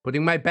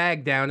 putting my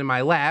bag down in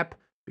my lap,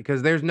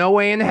 because there's no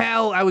way in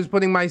hell I was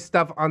putting my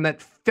stuff on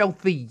that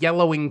filthy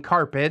yellowing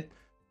carpet.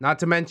 Not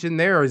to mention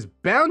there is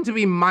bound to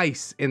be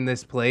mice in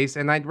this place,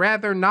 and I'd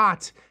rather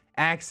not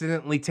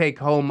accidentally take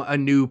home a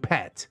new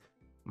pet.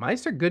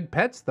 Mice are good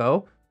pets,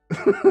 though.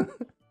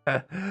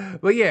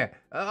 But yeah,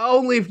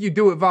 only if you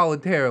do it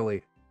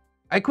voluntarily.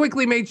 I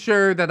quickly made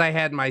sure that I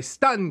had my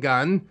stun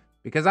gun,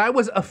 because I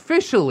was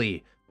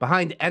officially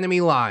behind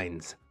enemy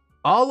lines,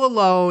 all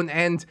alone,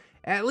 and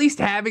at least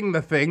having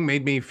the thing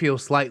made me feel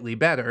slightly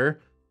better.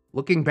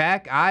 Looking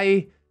back,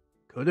 I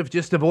could have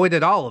just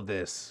avoided all of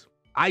this.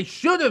 I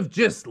should have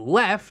just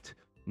left,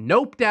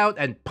 noped out,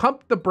 and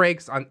pumped the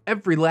brakes on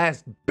every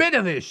last bit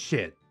of this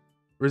shit.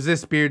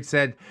 Resistbeard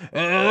said,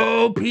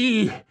 "Oh,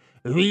 P,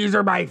 these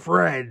are my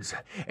friends,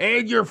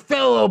 and your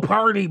fellow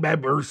party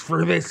members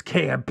for this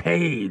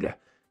campaign."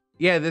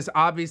 Yeah, this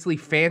obviously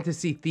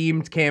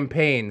fantasy-themed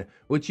campaign,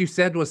 which you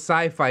said was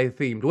sci-fi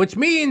themed, which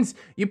means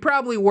you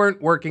probably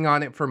weren't working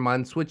on it for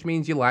months, which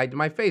means you lied to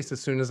my face as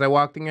soon as I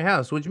walked in your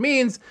house, which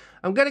means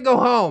I'm gonna go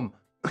home.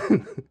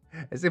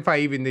 As if I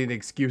even need an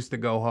excuse to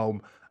go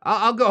home.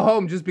 I'll go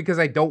home just because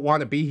I don't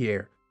want to be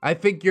here. I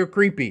think you're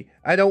creepy.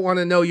 I don't want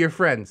to know your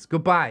friends.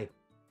 Goodbye.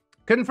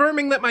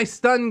 Confirming that my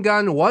stun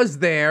gun was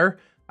there,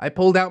 I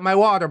pulled out my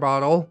water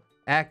bottle,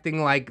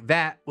 acting like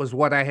that was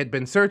what I had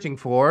been searching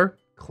for.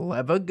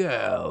 Clever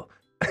girl.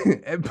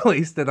 And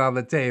placed it on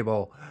the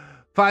table.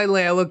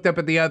 Finally, I looked up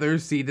at the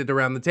others seated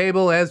around the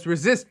table as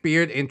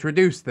Resistbeard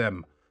introduced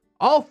them.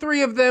 All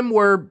 3 of them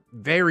were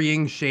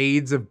varying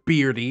shades of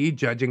beardy,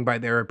 judging by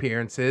their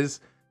appearances.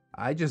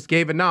 I just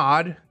gave a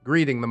nod,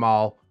 greeting them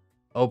all.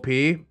 OP,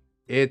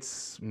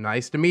 it's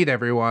nice to meet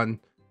everyone.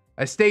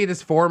 I stayed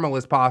as formal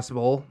as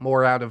possible,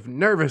 more out of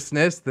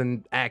nervousness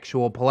than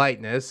actual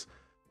politeness.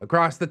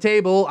 Across the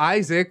table,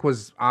 Isaac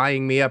was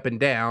eyeing me up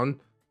and down,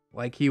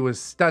 like he was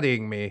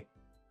studying me.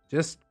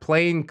 Just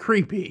plain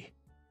creepy.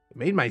 It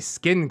made my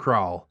skin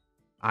crawl.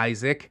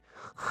 Isaac.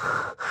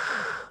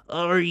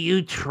 Are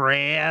you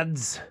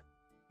trans?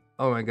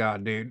 Oh my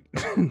god, dude.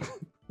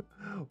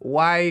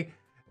 Why?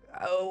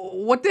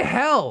 What the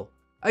hell?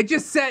 I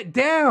just sat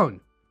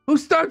down. Who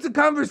starts a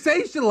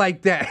conversation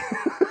like that?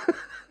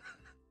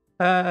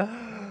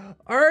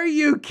 Are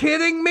you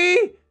kidding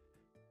me?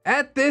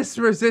 At this,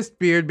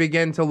 Resistbeard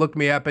began to look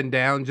me up and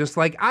down just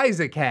like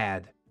Isaac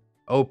had.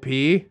 OP,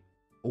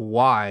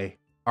 why?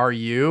 Are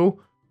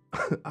you?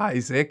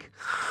 Isaac.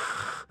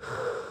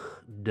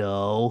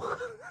 No.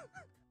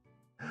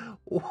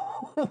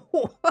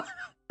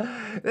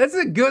 That's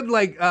a good,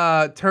 like,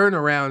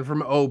 turnaround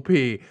from OP.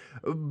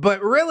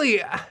 But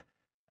really,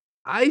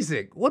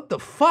 Isaac, what the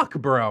fuck,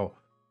 bro?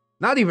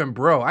 Not even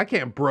bro. I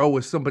can't bro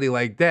with somebody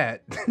like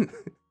that.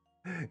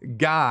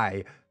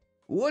 Guy.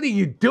 What are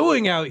you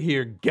doing out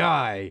here,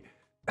 guy?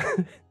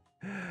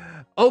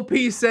 OP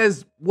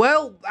says,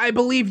 well, I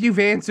believe you've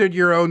answered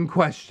your own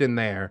question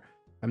there.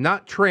 I'm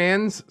not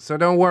trans, so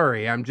don't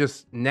worry. I'm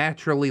just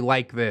naturally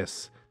like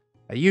this.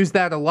 I use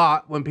that a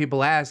lot when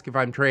people ask if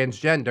I'm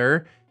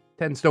transgender.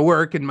 Tends to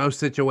work in most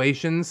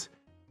situations.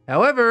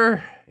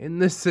 However, in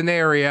this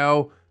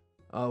scenario,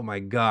 oh my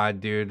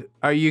god, dude.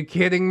 Are you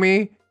kidding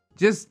me?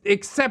 Just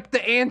accept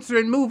the answer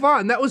and move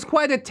on. That was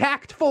quite a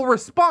tactful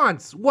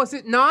response, was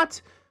it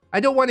not? I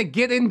don't want to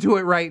get into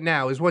it right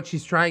now, is what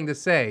she's trying to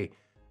say.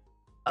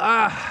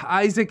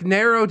 Isaac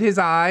narrowed his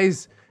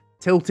eyes,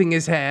 tilting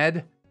his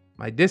head.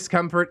 My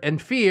discomfort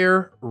and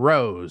fear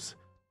rose.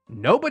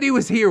 Nobody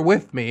was here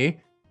with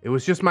me. It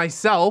was just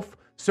myself,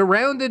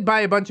 surrounded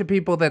by a bunch of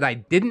people that I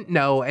didn't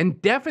know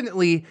and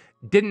definitely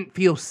didn't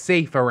feel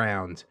safe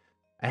around.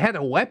 I had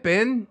a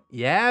weapon,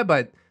 yeah,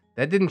 but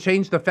that didn't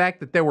change the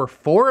fact that there were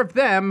 4 of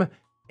them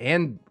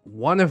and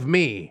 1 of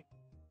me.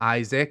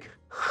 Isaac.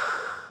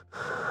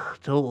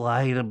 Don't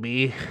lie to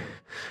me.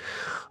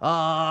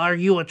 Are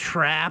you a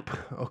trap?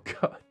 Oh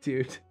god,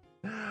 dude.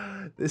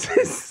 This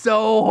is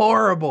so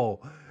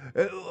horrible.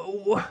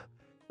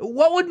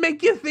 What would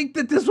make you think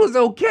that this was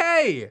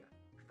okay?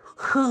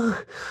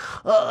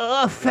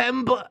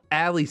 Femba.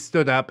 Allie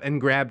stood up and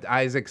grabbed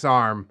Isaac's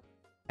arm.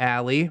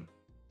 Allie,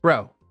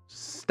 bro,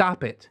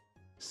 stop it.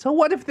 So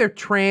what if they're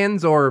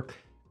trans or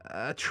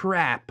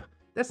trap?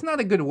 That's not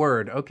a good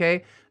word,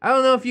 okay? I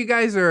don't know if you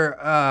guys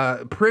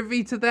are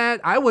privy to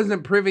that. I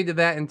wasn't privy to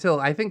that until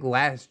I think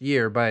last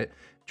year, but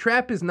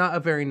trap is not a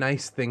very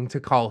nice thing to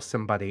call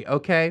somebody,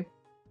 okay?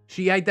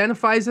 She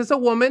identifies as a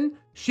woman.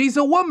 She's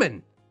a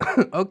woman,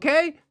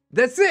 okay?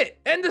 That's it.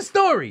 End of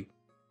story.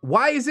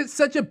 Why is it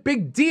such a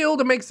big deal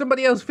to make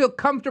somebody else feel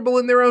comfortable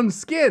in their own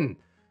skin?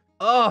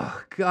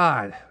 Oh,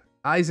 God.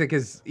 Isaac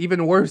is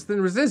even worse than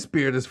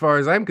Resistbeard as far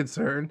as I'm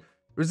concerned.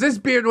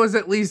 Resistbeard was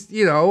at least,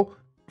 you know,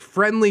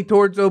 friendly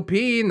towards OP,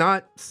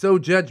 not so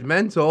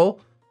judgmental.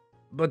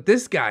 But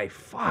this guy,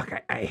 fuck,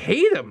 I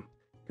hate him.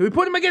 Can we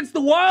put him against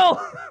the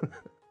wall?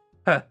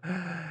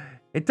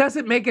 It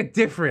doesn't make a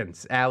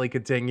difference, Allie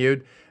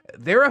continued.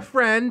 They're a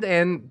friend,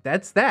 and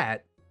that's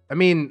that. I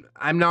mean,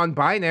 I'm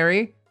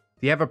non-binary. Do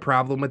you have a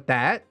problem with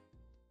that?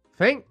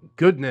 Thank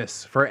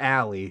goodness for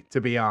Allie, to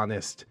be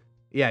honest.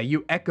 Yeah,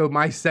 you echo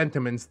my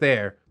sentiments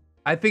there.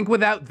 I think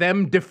without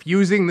them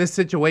diffusing this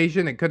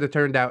situation, it could have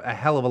turned out a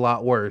hell of a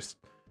lot worse.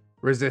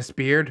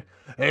 Resistbeard.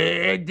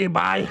 And in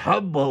my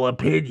humble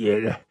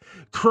opinion,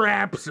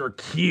 traps are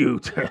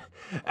cute.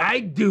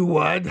 I'd do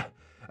one.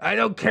 I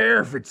don't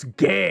care if it's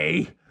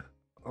gay.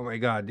 Oh my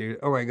god, dude.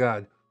 Oh my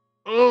god.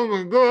 Oh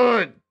my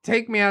god.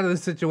 Take me out of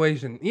this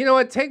situation. You know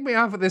what? Take me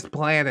off of this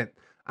planet.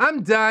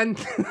 I'm done.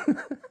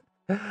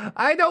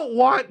 I don't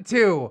want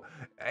to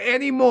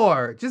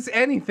anymore. Just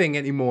anything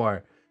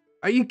anymore.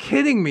 Are you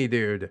kidding me,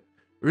 dude?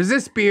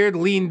 Resistbeard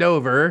leaned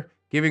over,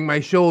 giving my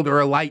shoulder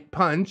a light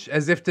punch,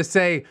 as if to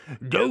say,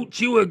 don't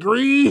you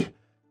agree?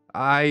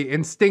 I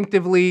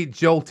instinctively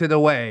jolted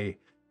away.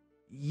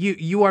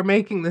 You are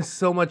making this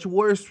so much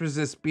worse,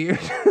 Resistbeard.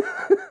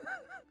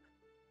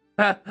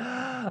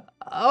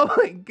 Oh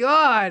my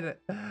god.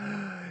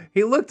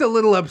 He looked a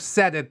little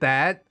upset at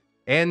that,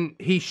 and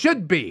he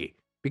should be,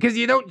 because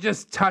you don't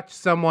just touch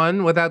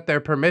someone without their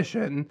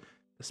permission,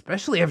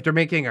 especially after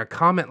making a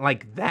comment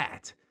like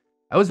that.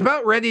 I was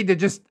about ready to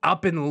just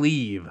up and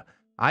leave.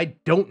 I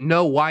don't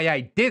know why I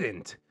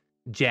didn't.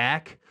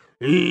 Jack.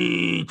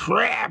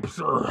 Traps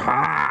are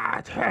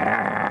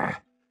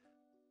hot.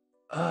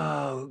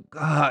 Oh,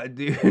 God,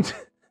 dude.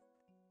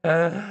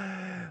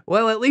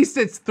 Well, at least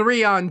it's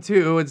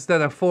 3-on-2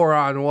 instead of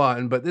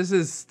 4-on-1, but this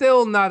is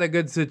still not a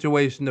good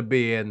situation to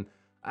be in.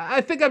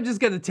 I think I'm just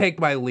gonna take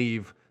my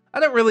leave. I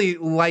don't really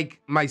like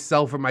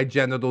myself or my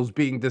genitals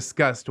being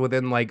discussed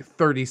within like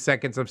 30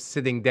 seconds of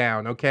sitting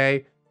down,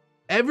 okay?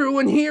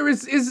 Everyone here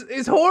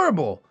is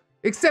horrible,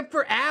 except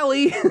for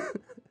Allie.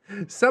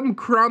 Some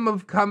crumb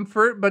of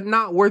comfort, but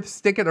not worth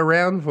sticking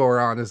around for,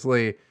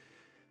 honestly.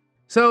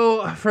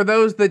 So, for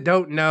those that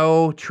don't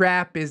know,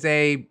 trap is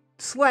a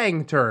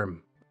slang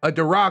term, a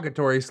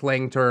derogatory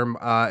slang term,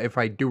 if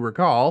I do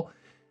recall.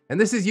 And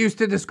this is used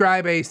to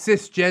describe a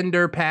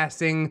cisgender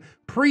passing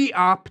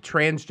pre-op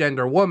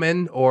transgender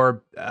woman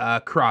or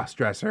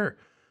cross-dresser.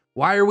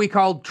 Why are we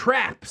called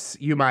traps,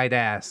 you might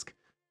ask?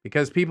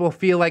 Because people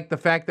feel like the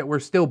fact that we're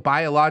still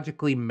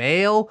biologically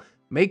male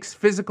makes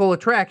physical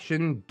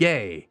attraction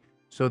gay.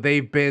 So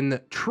they've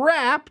been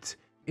trapped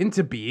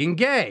into being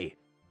gay.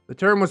 The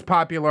term was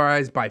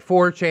popularized by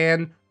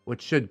 4chan,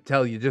 which should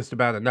tell you just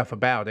about enough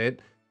about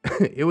it.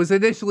 It was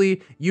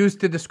initially used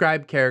to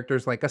describe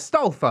characters like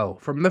Astolfo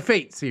from the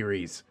Fate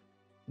series.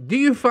 Do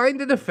you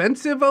find it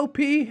offensive, OP?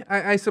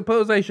 I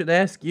suppose I should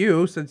ask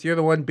you, since you're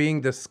the one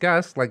being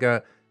discussed like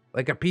a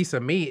piece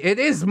of meat. It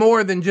is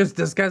more than just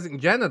discussing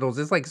genitals.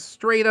 It's like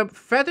straight up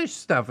fetish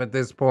stuff at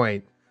this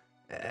point.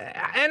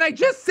 And I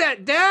just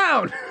sat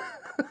down!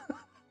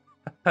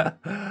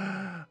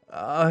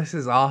 Oh, this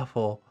is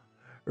awful.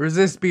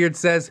 Resistbeard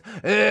says,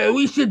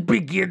 we should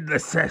begin the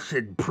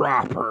session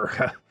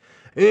proper.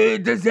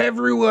 Does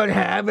everyone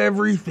have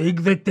everything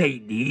that they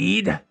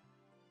need?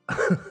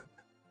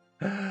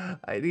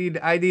 I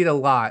need a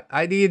lot.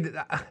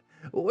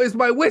 Where's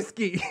my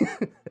whiskey?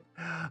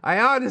 I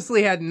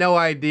honestly had no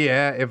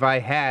idea if I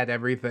had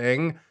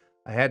everything.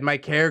 I had my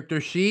character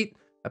sheet,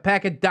 a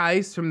pack of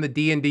dice from the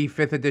D&D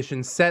 5th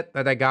edition set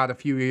that I got a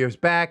few years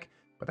back,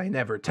 but I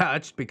never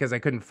touched because I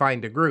couldn't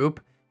find a group,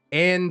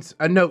 and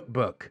a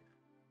notebook.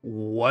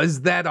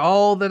 Was that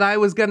all that I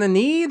was gonna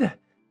need?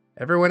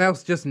 Everyone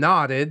else just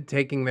nodded,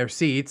 taking their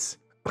seats.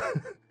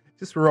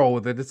 Just roll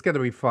with it, it's gonna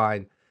be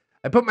fine.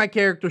 I put my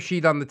character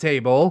sheet on the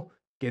table.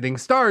 Getting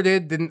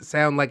started didn't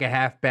sound like a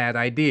half-bad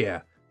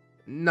idea.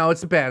 No,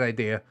 it's a bad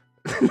idea.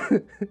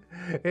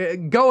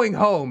 Going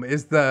home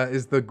is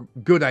the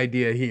good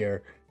idea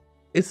here.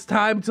 It's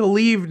time to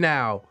leave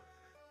now.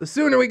 The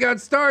sooner we got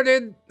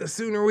started, the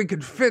sooner we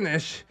could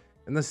finish,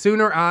 and the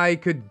sooner I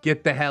could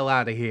get the hell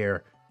out of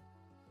here.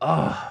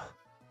 Oh,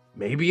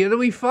 maybe it'll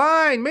be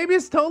fine. Maybe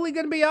it's totally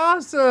gonna be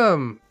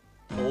awesome.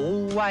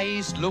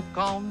 Always look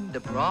on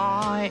the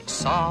bright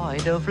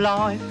side of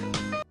life.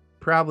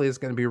 Probably it's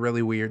gonna be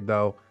really weird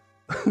though.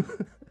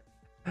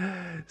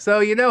 So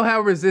you know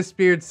how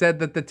Resistbeard said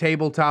that the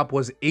tabletop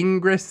was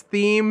Ingress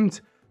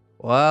themed?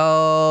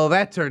 Well,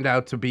 that turned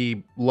out to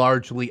be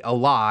largely a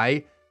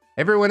lie.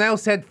 Everyone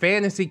else had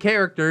fantasy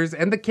characters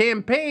and the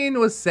campaign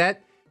was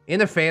set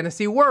in a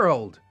fantasy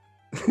world.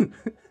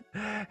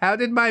 How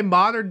did my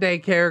modern day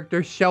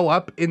character show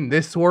up in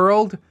this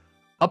world?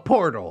 A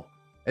portal.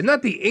 And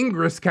not the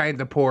Ingress kind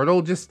of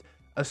portal, just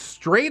a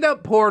straight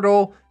up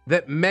portal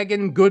that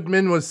Megan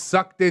Goodman was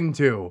sucked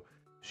into.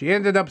 She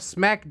ended up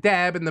smack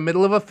dab in the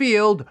middle of a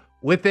field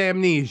with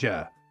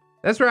amnesia.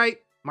 That's right,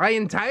 my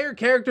entire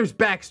character's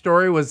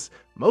backstory was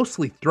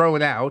mostly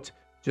thrown out,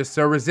 just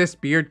so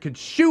Resistbeard could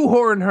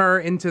shoehorn her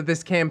into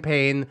this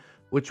campaign,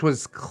 which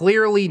was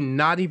clearly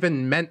not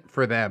even meant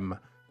for them.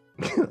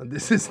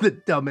 This is the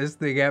dumbest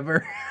thing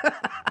ever.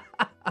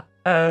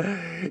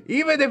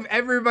 Even if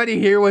everybody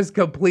here was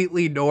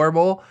completely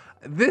normal,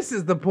 this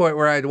is the point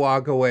where I'd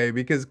walk away,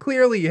 because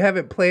clearly you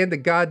haven't planned a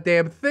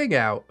goddamn thing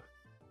out.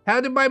 How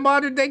did my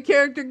modern day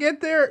character get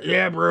there?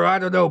 Yeah, bro, I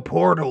don't know,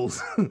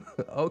 portals.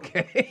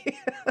 Okay.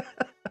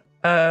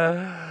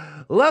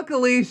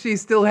 Luckily, she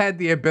still had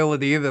the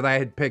ability that I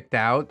had picked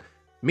out,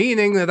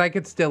 meaning that I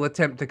could still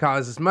attempt to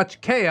cause as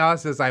much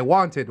chaos as I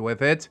wanted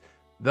with it,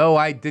 though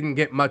I didn't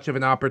get much of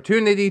an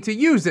opportunity to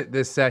use it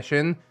this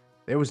session.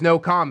 There was no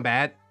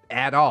combat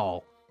at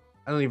all.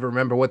 I don't even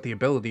remember what the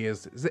ability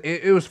is.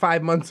 It was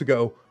 5 months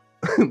ago,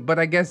 but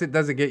I guess it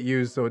doesn't get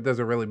used, so it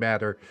doesn't really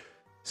matter.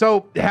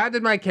 So, how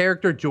did my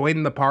character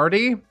join the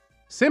party?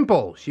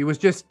 Simple. She was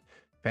just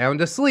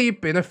found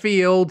asleep in a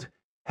field,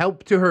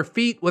 helped to her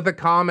feet with a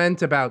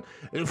comment about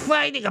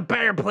finding a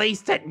better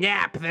place to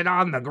nap than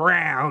on the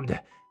ground,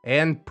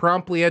 and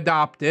promptly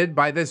adopted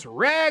by this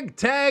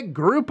ragtag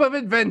group of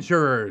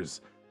adventurers.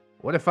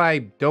 What if I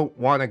don't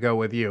want to go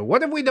with you?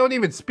 What if we don't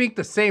even speak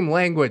the same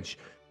language?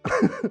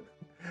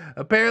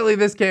 Apparently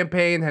this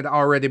campaign had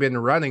already been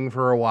running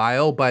for a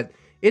while, but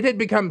it had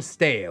become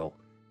stale.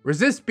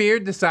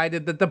 Resistbeard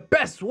decided that the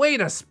best way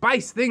to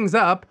spice things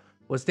up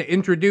was to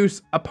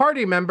introduce a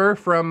party member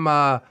from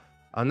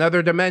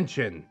another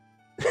dimension.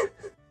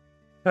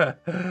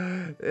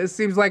 This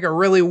seems like a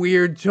really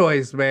weird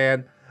choice,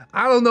 man.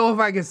 I don't know if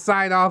I can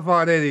sign off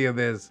on any of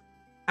this.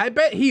 I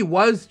bet he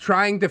was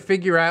trying to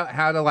figure out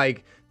how to,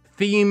 like,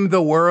 theme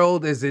the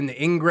world as an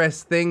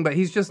Ingress thing, but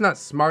he's just not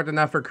smart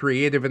enough or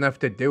creative enough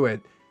to do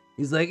it.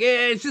 He's like,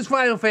 yeah, it's just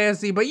Final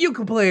Fantasy, but you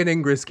can play an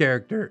Ingress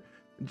character.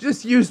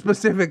 Just you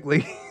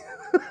specifically.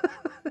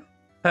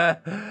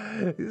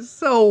 It's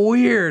so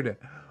weird.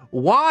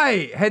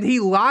 Why had he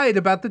lied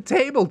about the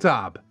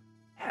tabletop?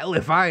 Hell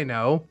if I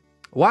know.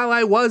 While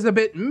I was a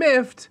bit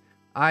miffed,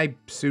 I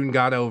soon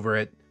got over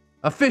it.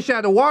 A fish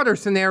out of water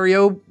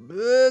scenario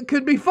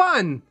could be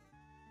fun,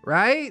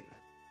 right?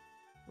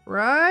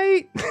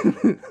 Right?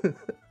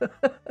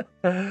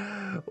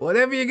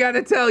 Whatever you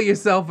gotta tell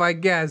yourself, I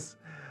guess.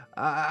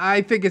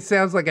 I think it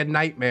sounds like a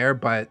nightmare,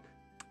 but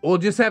we'll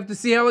just have to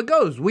see how it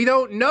goes. We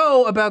don't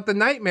know about the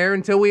nightmare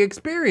until we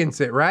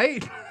experience it,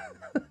 right?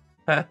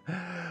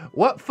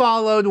 What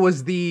followed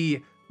was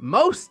the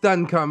most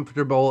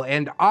uncomfortable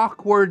and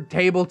awkward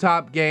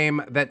tabletop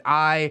game that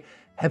I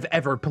have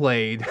ever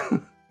played.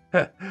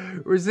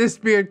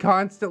 Resistbeard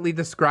constantly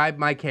described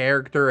my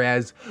character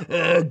as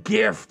a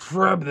gift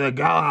from the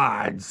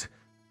gods.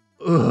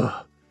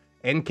 Ugh.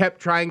 and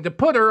kept trying to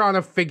put her on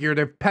a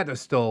figurative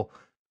pedestal.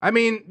 I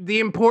mean, the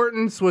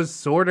importance was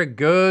sorta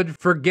good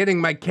for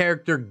getting my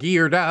character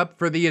geared up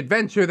for the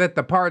adventure that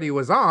the party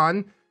was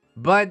on,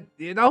 but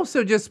it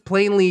also just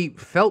plainly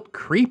felt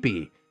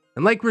creepy.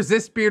 And like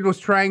Resistbeard was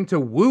trying to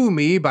woo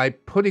me by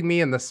putting me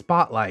in the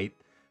spotlight.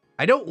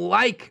 I don't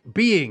like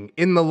being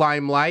in the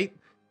limelight.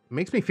 It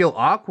makes me feel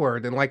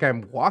awkward and like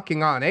I'm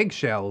walking on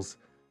eggshells.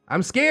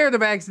 I'm scared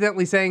of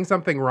accidentally saying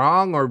something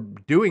wrong or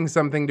doing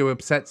something to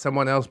upset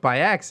someone else by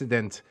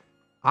accident.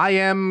 I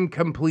am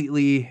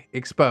completely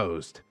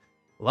exposed.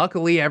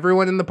 Luckily,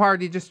 everyone in the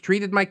party just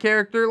treated my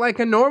character like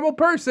a normal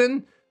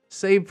person,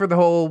 save for the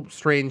whole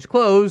strange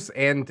clothes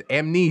and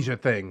amnesia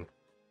thing.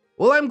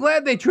 Well, I'm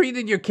glad they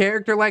treated your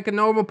character like a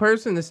normal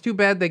person. It's too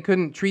bad they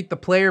couldn't treat the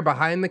player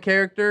behind the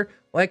character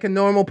like a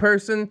normal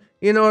person.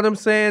 You know what I'm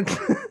saying?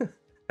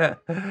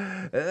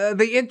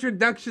 The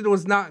introduction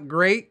was not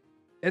great,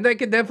 and I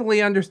could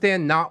definitely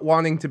understand not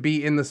wanting to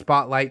be in the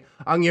spotlight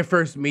on your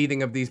first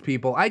meeting of these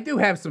people. I do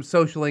have some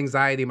social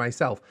anxiety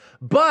myself,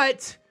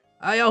 but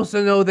I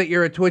also know that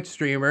you're a Twitch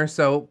streamer,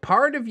 so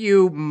part of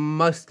you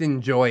must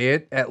enjoy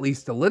it at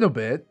least a little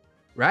bit,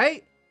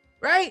 right?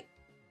 Right?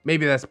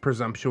 Maybe that's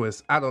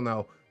presumptuous. I don't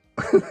know.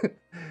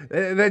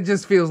 That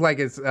just feels like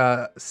it's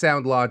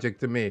sound logic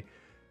to me.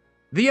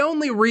 The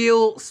only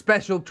real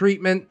special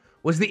treatment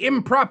was the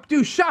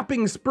impromptu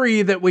shopping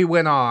spree that we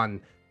went on,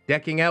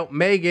 decking out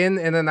Megan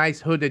in a nice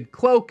hooded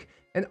cloak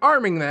and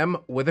arming them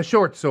with a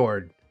short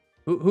sword.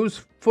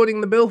 Who's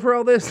footing the bill for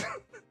all this?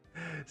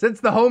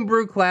 Since the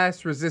homebrew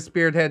class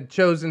Resistbeard had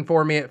chosen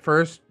for me at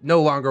first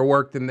no longer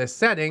worked in this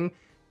setting,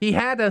 he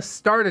had us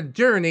start a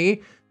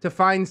journey to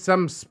find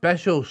some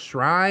special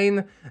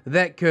shrine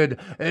that could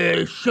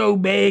show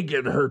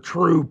Megan her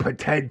true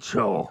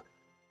potential.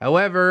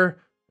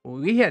 However,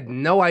 we had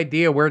no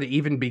idea where to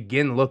even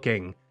begin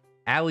looking.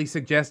 Allie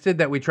suggested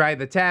that we try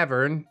the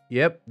tavern.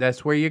 Yep,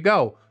 that's where you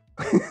go.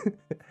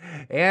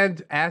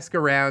 And ask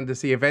around to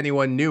see if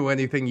anyone knew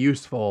anything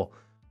useful.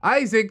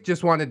 Isaac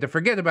just wanted to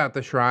forget about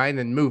the shrine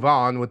and move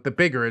on with the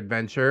bigger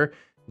adventure.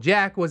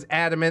 Jack was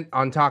adamant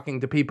on talking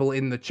to people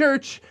in the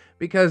church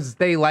because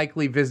they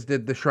likely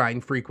visited the shrine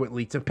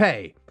frequently to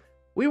pay.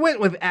 We went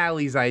with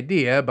Allie's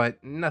idea,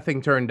 but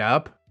nothing turned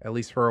up, at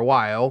least for a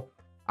while.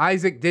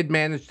 Isaac did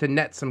manage to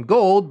net some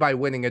gold by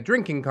winning a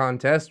drinking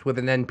contest with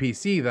an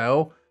NPC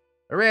though.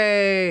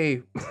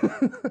 Hooray!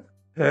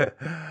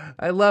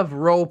 I love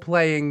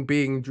role-playing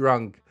being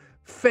drunk.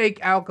 Fake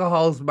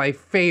alcohol's my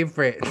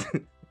favorite.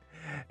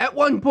 At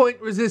one point,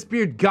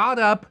 Resistbeard got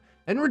up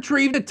and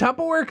retrieved a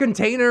Tupperware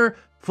container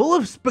full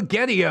of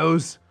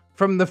SpaghettiOs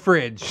from the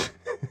fridge.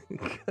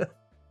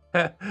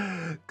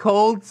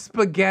 Cold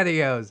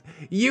SpaghettiOs.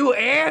 You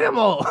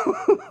animal!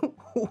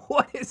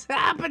 What is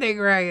happening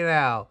right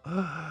now?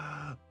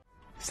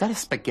 Is that a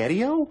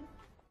SpaghettiO?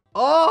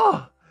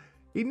 Oh!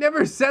 He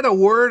never said a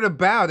word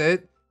about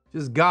it.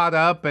 Just got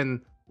up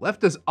and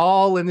left us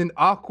all in an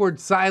awkward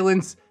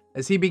silence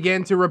as he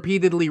began to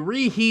repeatedly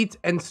reheat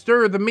and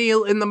stir the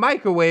meal in the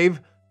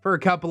microwave for a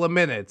couple of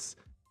minutes.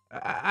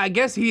 I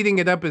guess heating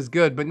it up is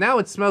good, but now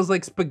it smells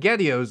like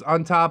SpaghettiOs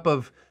on top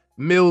of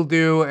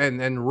mildew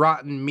and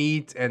rotten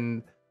meat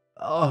and...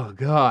 oh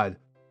god.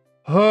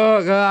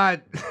 Oh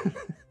god.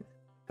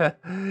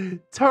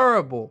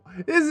 Terrible.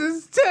 This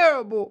is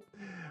terrible.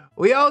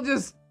 We all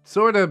just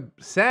sort of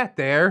sat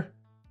there.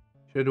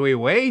 Should we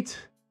wait?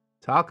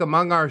 Talk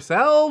among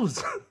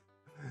ourselves?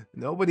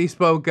 Nobody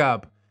spoke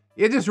up.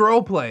 Yeah, just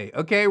roleplay,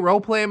 okay?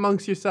 Roleplay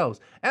amongst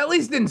yourselves. At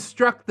least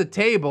instruct the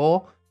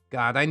table.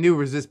 God, I knew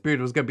Resistbeard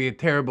was gonna be a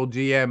terrible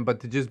GM, but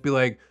to just be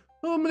like,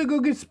 oh, I'm gonna go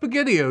get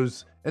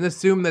SpaghettiOs and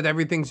assume that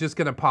everything's just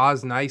gonna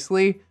pause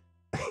nicely?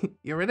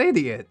 You're an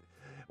idiot.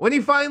 When he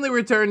finally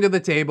returned to the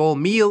table,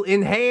 meal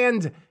in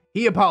hand,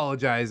 he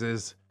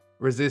apologizes.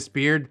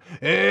 Resistbeard,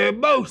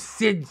 most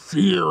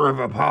sincere of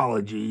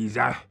apologies.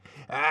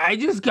 I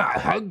just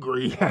got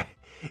hungry.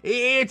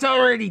 It's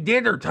already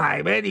dinner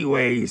time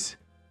anyways.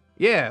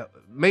 Yeah,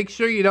 make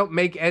sure you don't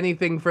make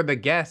anything for the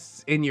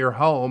guests in your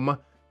home.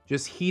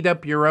 Just heat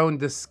up your own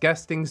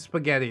disgusting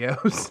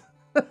SpaghettiOs.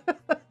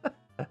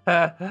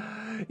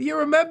 You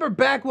remember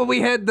back when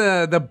we had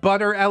the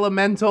butter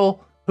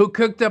elemental who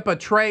cooked up a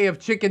tray of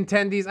chicken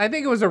tendies? I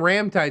think it was a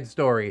Ramtide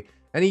story.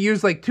 And he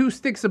used like 2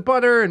 sticks of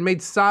butter and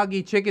made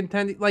soggy chicken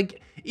tendies.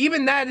 Like,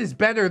 even that is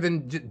better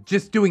than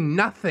just doing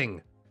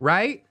nothing,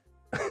 right?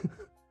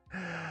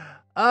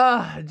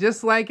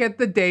 Just like at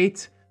the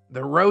date,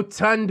 the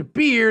rotund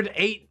beard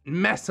ate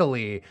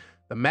messily.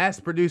 The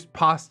mass-produced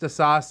pasta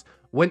sauce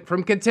went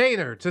from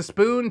container to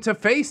spoon to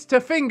face to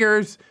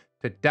fingers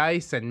to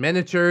dice and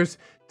miniatures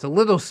to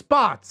little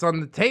spots on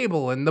the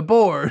table and the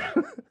board.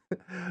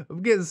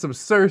 I'm getting some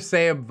Sir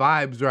Sam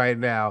vibes right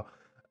now.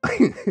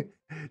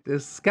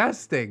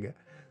 Disgusting.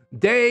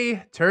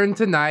 Day turned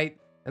to night,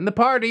 and the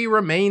party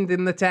remained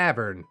in the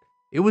tavern.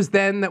 It was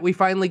then that we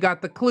finally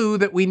got the clue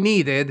that we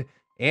needed,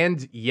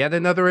 and yet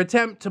another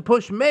attempt to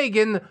push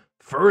Megan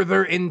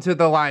further into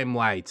the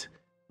limelight.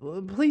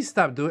 Please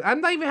stop doing it.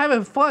 I'm not even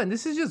having fun.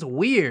 This is just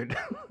weird.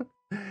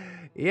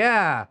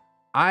 Yeah,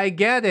 I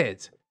get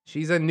it.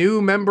 She's a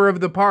new member of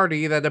the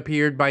party that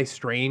appeared by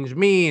strange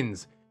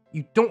means.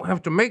 You don't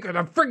have to make her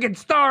the friggin'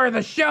 star of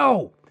the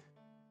show.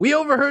 We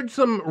overheard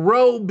some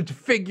robed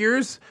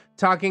figures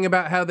talking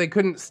about how they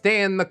couldn't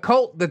stand the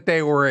cult that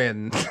they were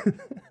in.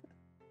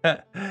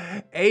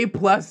 A+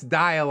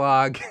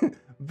 dialogue.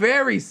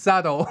 Very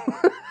subtle.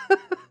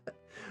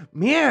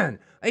 Man,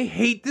 I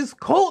hate this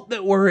cult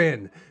that we're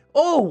in.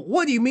 Oh,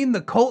 what do you mean,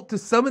 the cult to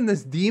summon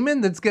this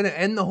demon that's gonna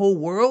end the whole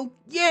world?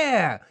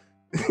 Yeah.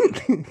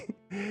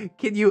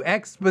 Can you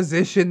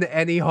exposition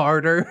any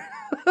harder?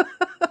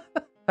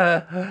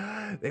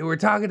 They were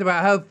talking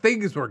about how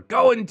things were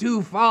going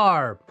too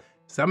far,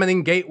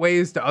 summoning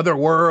gateways to other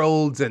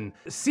worlds and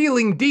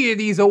sealing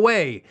deities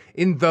away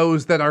in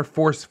those that are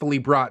forcefully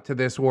brought to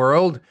this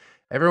world.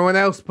 Everyone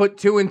else put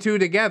 2 and 2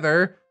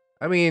 together.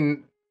 I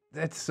mean,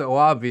 that's so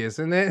obvious,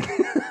 isn't it?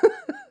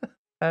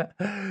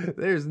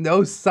 There's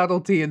no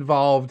subtlety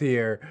involved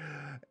here.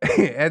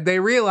 And they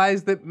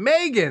realized that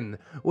Megan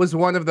was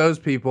one of those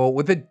people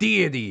with a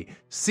deity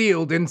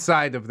sealed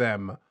inside of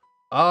them.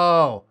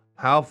 Oh,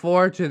 how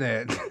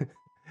fortunate.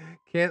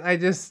 Can't I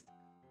just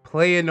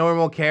play a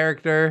normal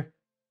character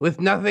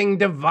with nothing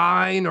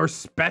divine or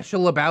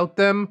special about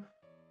them?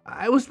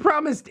 I was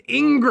promised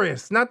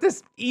Ingress, not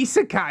this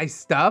isekai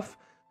stuff.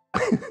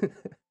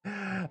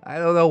 I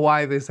don't know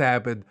why this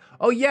happened.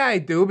 Oh yeah, I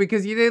do,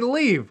 because you didn't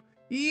leave.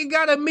 You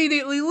gotta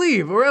immediately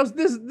leave, or else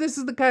this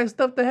is the kind of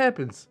stuff that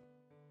happens.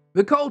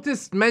 The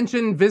cultists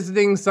mentioned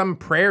visiting some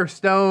prayer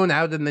stone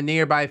out in the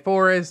nearby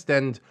forest,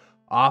 and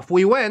off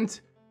we went.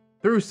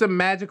 Through some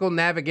magical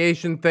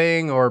navigation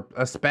thing, or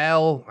a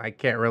spell, I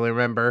can't really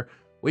remember,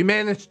 we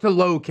managed to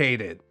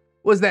locate it.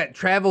 Was that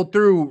travel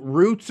through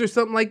roots or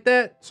something like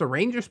that? It's a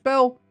ranger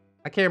spell?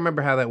 I can't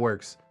remember how that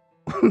works.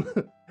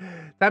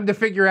 Time to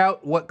figure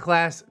out what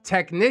class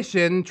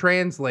technician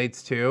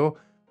translates to.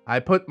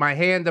 I put my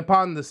hand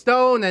upon the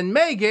stone, and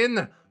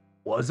Megan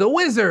was a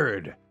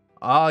wizard.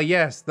 Ah,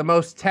 yes, the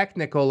most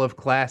technical of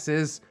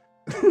classes.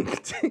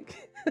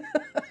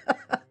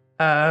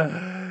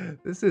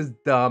 This is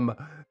dumb.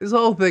 This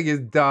whole thing is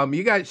dumb.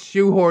 You got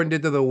shoehorned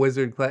into the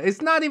wizard class.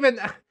 It's not even...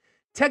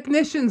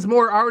 Technician's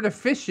more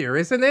artificial,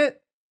 isn't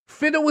it?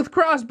 Fiddle with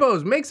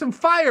crossbows. Make some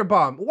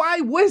firebomb.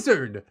 Why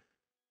wizard?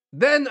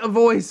 Then a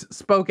voice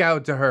spoke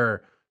out to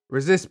her.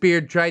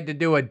 Resistbeard tried to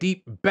do a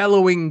deep,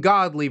 bellowing,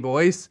 godly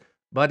voice,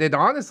 but it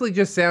honestly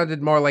just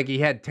sounded more like he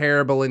had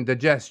terrible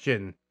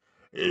indigestion.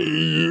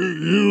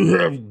 You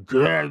have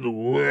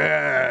done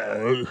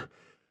well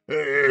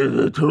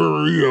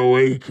to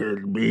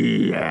reawaken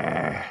me.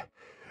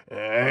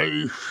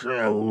 I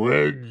shall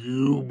lend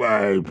you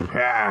my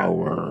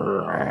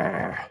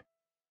power.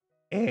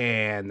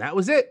 And that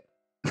was it.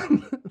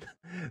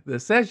 The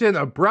session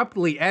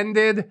abruptly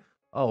ended,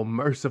 oh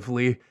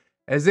mercifully,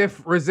 as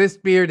if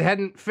Resistbeard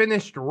hadn't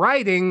finished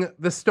writing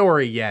the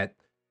story yet.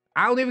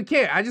 I don't even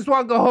care. I just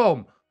want to go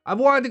home. I've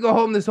wanted to go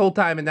home this whole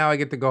time, and now I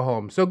get to go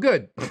home. So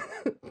good.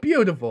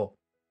 Beautiful.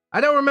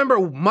 I don't remember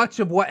much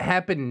of what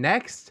happened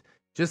next,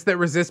 just that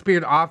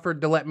Resistbeard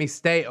offered to let me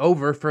stay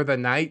over for the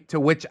night, to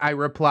which I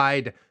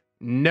replied,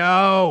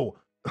 no.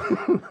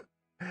 How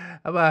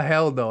about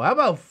hell no? How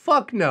about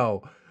fuck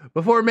no?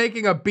 Before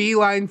making a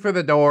beeline for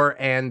the door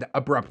and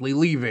abruptly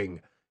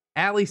leaving.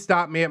 Allie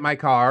stopped me at my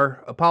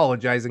car,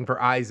 apologizing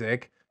for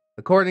Isaac.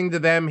 According to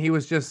them, he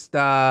was just,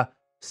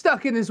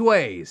 stuck in his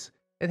ways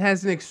and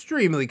has an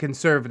extremely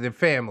conservative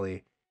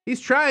family.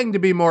 He's trying to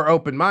be more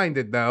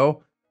open-minded,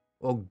 though.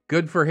 Well,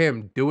 good for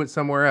him. Do it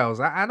somewhere else.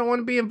 I don't want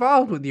to be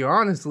involved with you,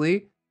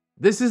 honestly.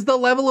 This is the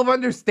level of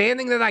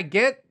understanding that I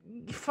get?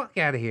 Fuck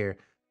out of here.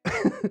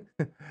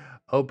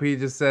 OP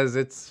just says,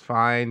 it's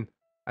fine.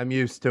 I'm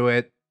used to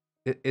it.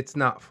 It's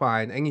not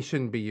fine, and you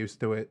shouldn't be used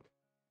to it.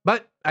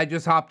 But I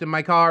just hopped in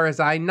my car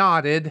as I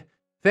nodded,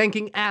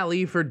 thanking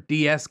Allie for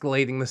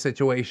de-escalating the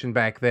situation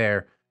back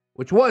there,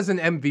 which was an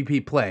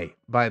MVP play,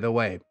 by the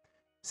way.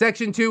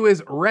 Section 2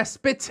 is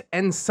Respite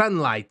and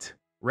Sunlight.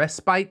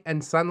 Respite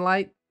and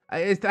Sunlight?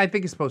 I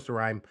think it's supposed to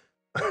rhyme.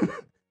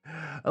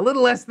 A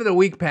little less than a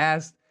week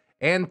passed,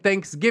 and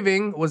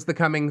Thanksgiving was the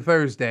coming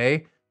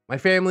Thursday. My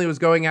family was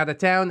going out of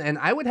town, and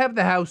I would have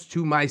the house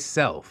to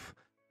myself.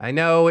 I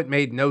know it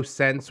made no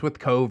sense with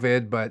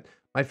COVID, but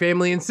my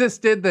family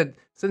insisted that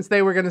since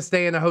they were going to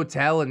stay in a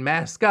hotel and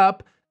mask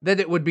up, that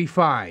it would be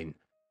fine.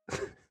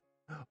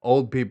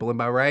 Old people,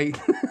 am I right?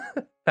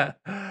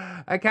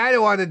 I kind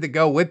of wanted to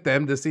go with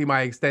them to see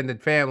my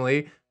extended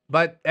family,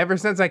 but ever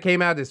since I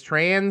came out as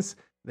trans,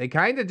 they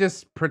kind of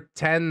just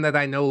pretend that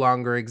I no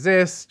longer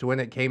exist when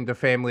it came to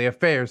family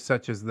affairs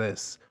such as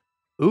this.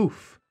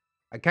 Oof.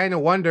 I kind of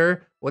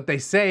wonder what they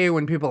say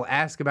when people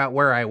ask about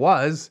where I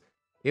was.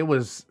 It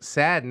was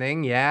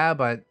saddening, yeah,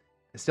 but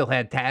I still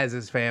had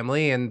Taz's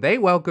family, and they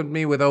welcomed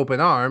me with open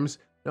arms,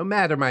 no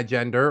matter my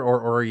gender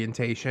or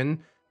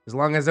orientation. As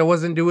long as I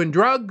wasn't doing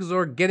drugs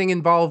or getting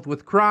involved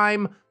with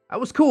crime, I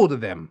was cool to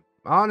them.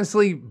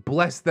 Honestly,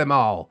 bless them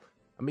all.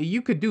 I mean,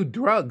 you could do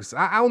drugs.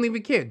 I don't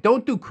even care.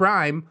 Don't do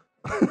crime.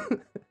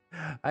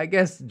 I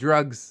guess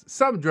drugs,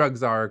 some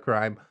drugs are a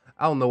crime.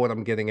 I don't know what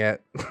I'm getting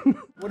at.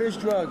 What is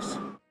drugs?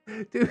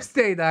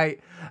 Tuesday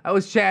night, I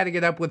was chatting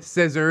it up with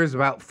Scissors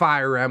about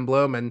Fire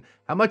Emblem and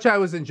how much I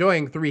was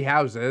enjoying Three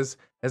Houses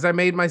as I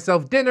made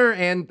myself dinner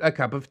and a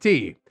cup of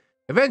tea.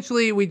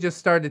 Eventually, we just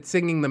started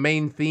singing the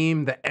main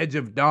theme, The Edge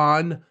of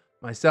Dawn,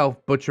 myself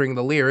butchering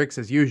the lyrics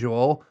as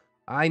usual.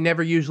 I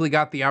never usually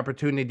got the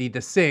opportunity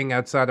to sing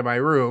outside of my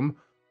room.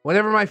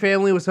 Whenever my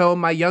family was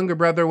home, my younger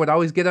brother would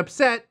always get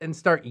upset and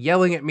start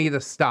yelling at me to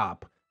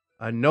stop.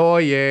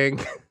 Annoying.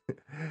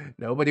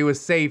 Nobody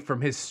was safe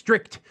from his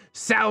strict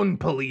sound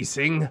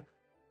policing.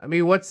 I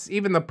mean, what's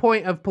even the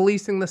point of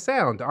policing the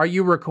sound? Are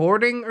you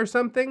recording or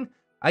something?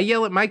 I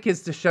yell at my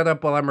kids to shut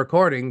up while I'm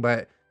recording,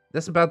 but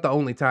that's about the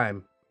only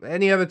time.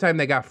 Any other time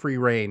they got free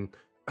reign.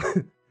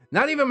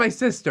 Not even my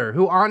sister,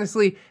 who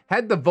honestly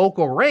had the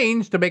vocal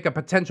range to make a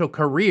potential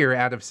career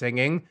out of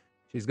singing.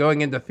 She's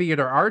going into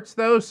theater arts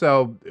though,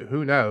 so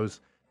who knows.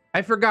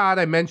 I forgot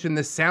I mentioned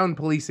this sound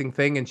policing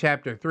thing in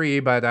chapter 3,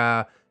 but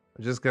I'm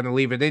just gonna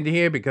leave it in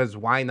here because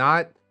why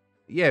not?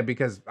 Yeah,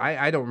 because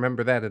I don't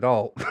remember that at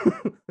all.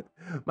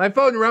 My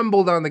phone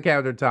rumbled on the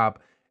countertop,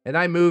 and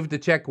I moved to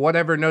check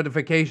whatever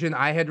notification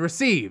I had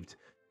received.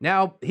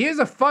 Now, here's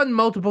a fun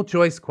multiple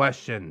choice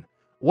question.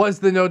 Was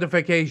the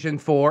notification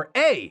for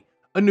A,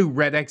 a new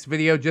ReddX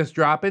video just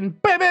dropping,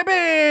 bam, bam,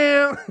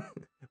 bam.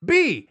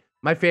 B,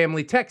 my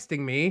family texting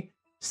me.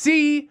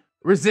 C,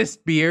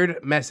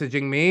 Resistbeard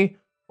messaging me.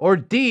 Or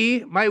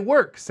D, my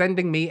work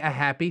sending me a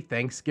happy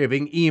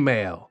Thanksgiving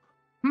email.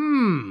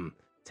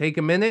 Take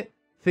a minute,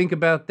 think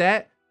about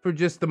that for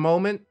just a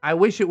moment. I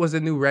wish it was a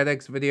new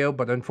ReddX video,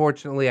 but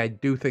unfortunately I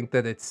do think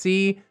that it's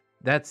C.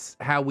 That's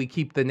how we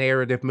keep the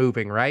narrative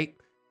moving, right?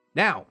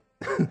 Now,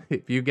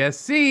 if you guess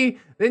C,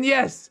 then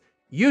yes,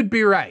 you'd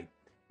be right.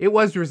 It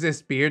was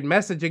Resistbeard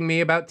messaging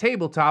me about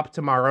tabletop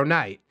tomorrow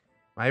night.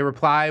 My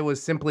reply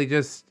was simply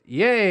just,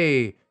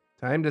 yay,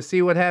 time to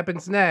see what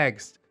happens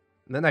next.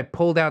 And then I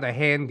pulled out a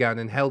handgun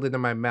and held it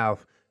in my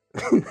mouth.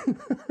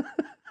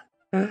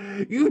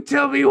 You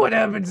tell me what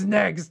happens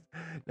next.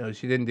 No,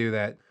 she didn't do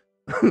that.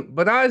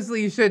 But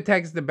honestly, you should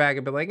have texted back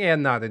and been like, yeah,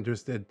 not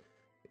interested.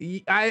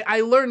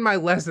 I learned my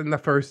lesson the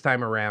first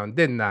time around,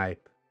 didn't I?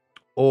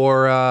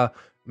 Or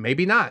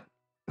maybe not.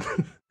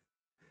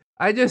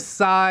 I just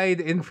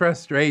sighed in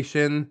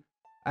frustration.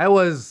 I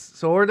was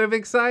sort of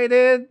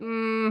excited,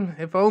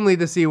 if only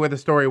to see where the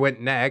story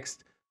went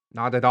next.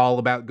 Not at all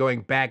about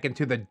going back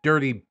into the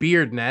dirty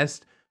beard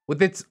nest with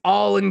its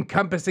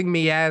all-encompassing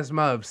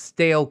miasma of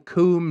stale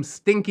coom,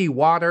 stinky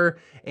water,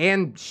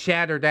 and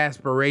shattered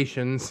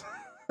aspirations.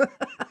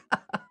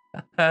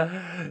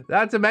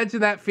 Not to mention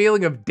that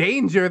feeling of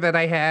danger that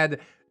I had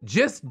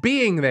just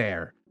being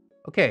there.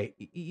 Okay,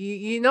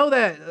 you know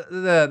that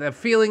the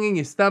feeling in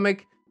your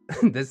stomach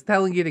that's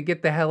telling you to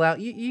get the hell out?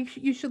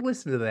 You should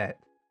listen to that,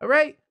 all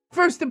right?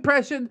 First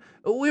impression,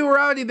 we were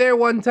already there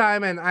one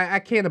time, and I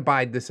can't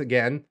abide this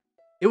again.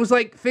 It was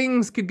like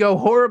things could go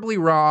horribly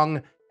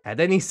wrong at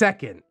any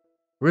second.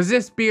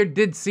 Resistbeard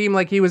did seem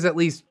like he was at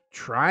least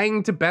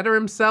trying to better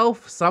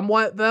himself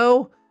somewhat,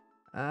 though.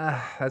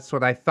 That's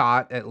what I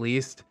thought, at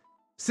least.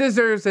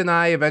 Scissors and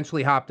I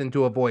eventually hopped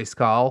into a voice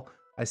call.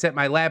 I set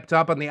my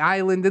laptop on the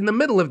island in the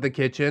middle of the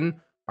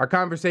kitchen. Our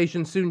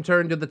conversation soon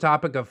turned to the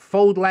topic of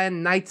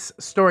Foldland knights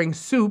storing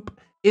soup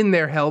in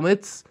their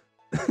helmets.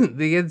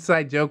 The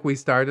inside joke we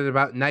started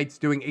about knights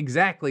doing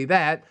exactly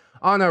that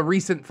on a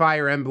recent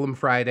Fire Emblem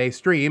Friday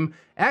stream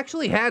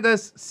actually had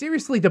us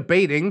seriously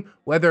debating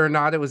whether or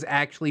not it was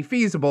actually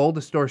feasible to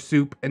store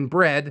soup and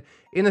bread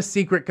in a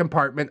secret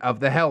compartment of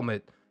the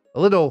helmet. A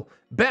little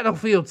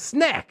battlefield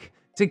snack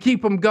to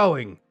keep them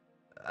going.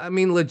 I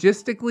mean,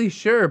 logistically,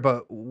 sure,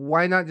 but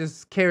why not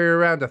just carry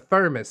around a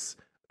thermos?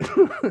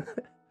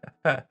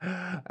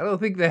 I don't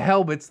think the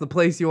helmet's the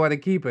place you want to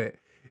keep it.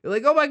 You're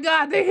like, oh my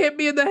god, they hit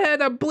me in the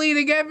head, I'm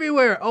bleeding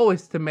everywhere. Oh,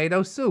 it's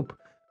tomato soup.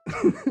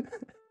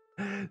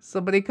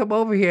 Somebody come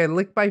over here and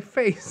lick my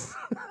face.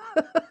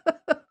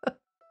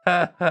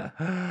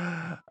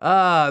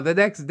 The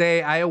next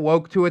day, I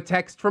awoke to a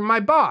text from my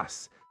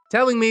boss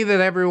telling me that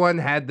everyone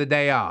had the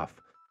day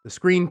off. The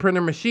screen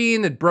printer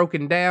machine had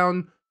broken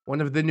down. One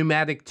of the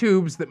pneumatic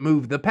tubes that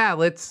moved the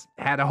pallets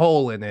had a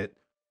hole in it.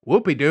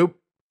 Whoopie-doop.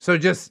 So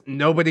just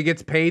nobody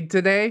gets paid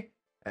today?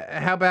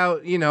 How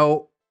about,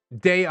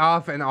 day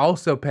off and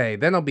also pay?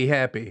 Then I'll be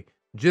happy.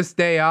 Just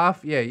day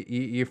off? Yeah,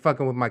 you're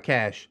fucking with my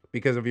cash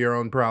because of your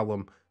own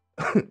problem.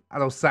 I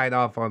don't sign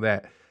off on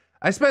that.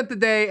 I spent the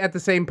day at the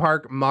same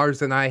park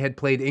Mars and I had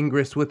played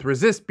Ingress with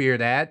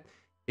Resistbeard at.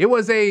 It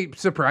was a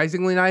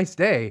surprisingly nice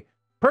day.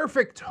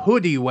 Perfect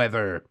hoodie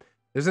weather.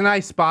 There's a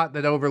nice spot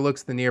that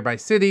overlooks the nearby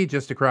city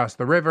just across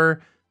the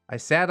river. I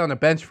sat on a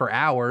bench for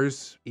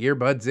hours,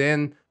 earbuds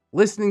in,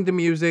 listening to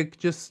music,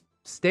 just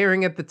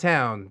staring at the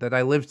town that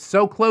I lived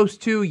so close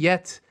to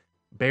yet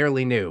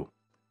barely knew.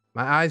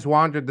 My eyes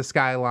wandered the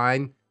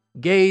skyline,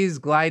 gaze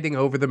gliding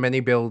over the many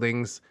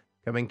buildings,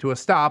 coming to a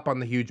stop on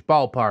the huge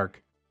ballpark.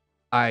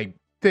 I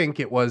think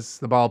it was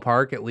the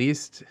ballpark, at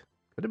least.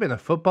 Could have been a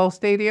football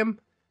stadium?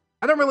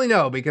 I don't really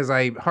know because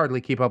I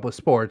hardly keep up with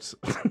sports.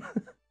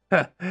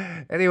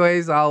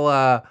 Anyways,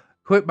 I'll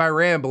quit my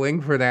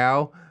rambling for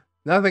now.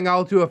 Nothing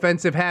all too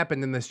offensive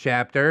happened in this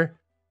chapter.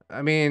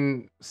 I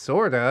mean,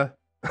 sorta.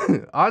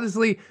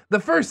 Honestly, the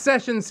first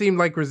session seemed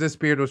like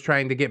Resistbeard was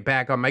trying to get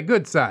back on my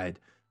good side.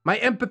 My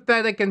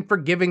empathetic and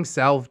forgiving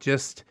self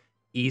just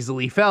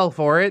easily fell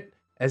for it,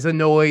 as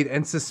annoyed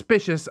and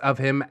suspicious of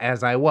him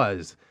as I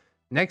was.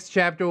 Next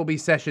chapter will be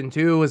Session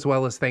 2, as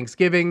well as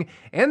Thanksgiving,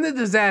 and the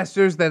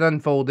disasters that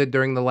unfolded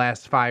during the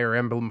last Fire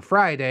Emblem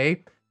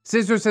Friday.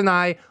 Scissors and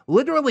I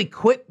literally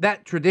quit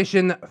that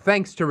tradition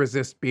thanks to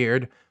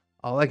Resistbeard.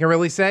 All I can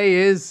really say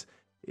is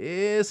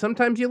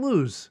sometimes you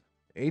lose.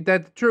 Ain't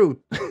that the truth?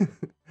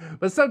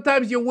 But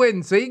sometimes you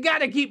win, so you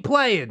gotta keep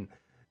playing.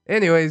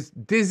 Anyways,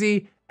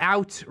 Dizzy,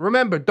 out.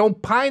 Remember,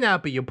 don't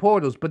pineapple your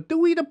portals, but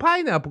do eat a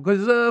pineapple,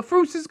 because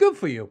fruits is good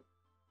for you.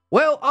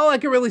 Well, all I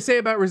can really say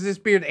about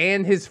Resistbeard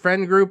and his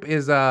friend group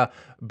is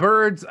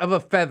birds of a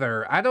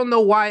feather. I don't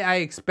know why I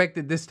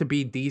expected this to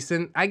be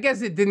decent. I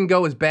guess it didn't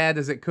go as bad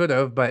as it could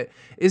have, but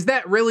is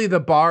that really the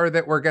bar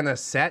that we're gonna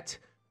set?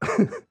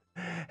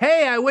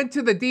 Hey, I went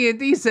to the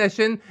D&D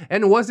session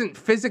and wasn't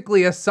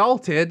physically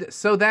assaulted,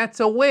 so that's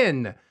a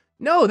win.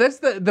 No, that's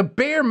the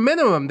bare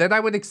minimum that I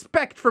would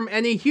expect from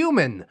any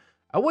human.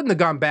 I wouldn't have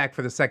gone back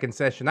for the second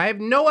session. I have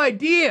no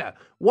idea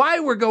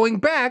why we're going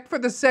back for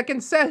the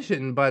second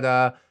session, but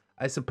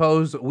I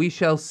suppose we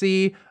shall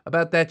see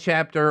about that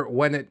chapter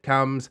when it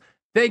comes.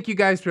 Thank you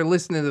guys for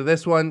listening to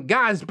this one.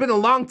 Guys, it's been a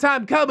long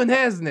time coming,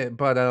 hasn't it?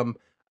 But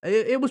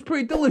it was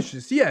pretty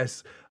delicious,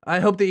 yes. I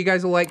hope that you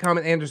guys will like,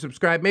 comment, and or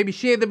subscribe. Maybe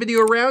share the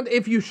video around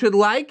if you should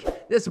like.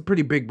 That's a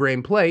pretty big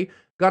brain play.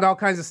 Got all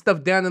kinds of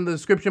stuff down in the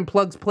description.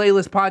 Plugs,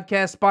 playlist,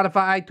 podcast,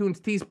 Spotify, iTunes,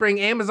 Teespring,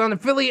 Amazon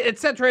affiliate,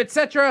 etc.,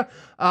 etc.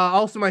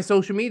 Also my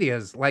social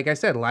medias. Like I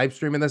said, live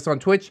streaming this on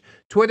Twitch,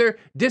 Twitter,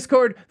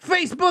 Discord,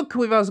 Facebook.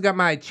 We've also got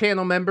my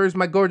channel members,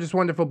 my gorgeous,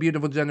 wonderful,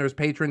 beautiful, generous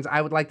patrons.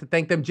 I would like to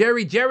thank them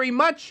very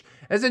much,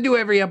 as I do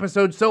every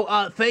episode.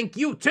 So thank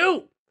you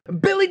too.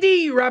 Billy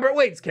D, Robert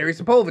Waits, Carrie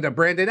Sepulveda,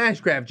 Brandon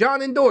Ashcraft,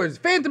 John Indoors,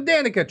 Phantom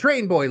Danica,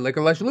 Train Boy,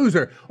 Liquor Lush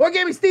Loser,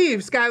 Origami Steve,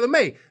 Skylar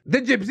May,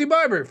 The Gypsy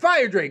Barber,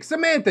 Fire Drake,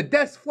 Samantha,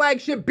 Death's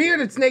Flagship,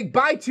 Bearded Snake,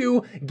 Buy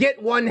Two,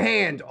 Get One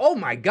Hand. Oh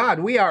my God,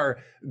 we are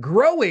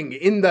growing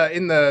in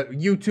the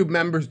YouTube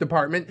members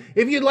department.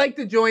 If you'd like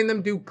to join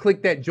them, do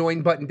click that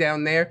join button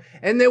down there,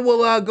 and then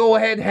we'll go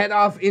ahead, head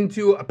off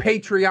into a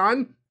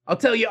Patreon. I'll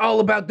tell you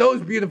all about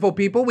those beautiful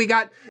people. We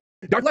got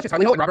Darth Luscious,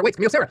 Harley Hogan, Robert Waits,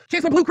 Camille Sarah,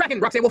 Chancellor Blue Kraken,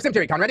 Roxanne Wolf Sim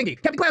Jerry, Conrad Ingy,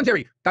 Captain Clown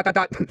Jerry, ...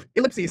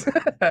 ellipses,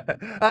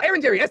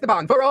 Aaron Jerry,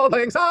 Esteban, For All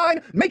Playing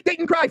Sign, Make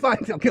Dayton Cry Fun.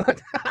 Oh God.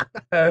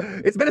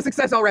 It's been a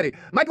success already.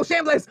 Michael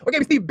Shambliss,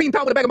 Origami Steve, Bean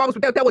Tom with a bag of marbles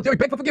without Delwa, Jerry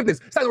Beg for Forgiveness,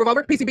 Silent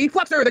Revolver, PCB,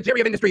 Fluxer, the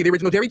Jerry of Industry, the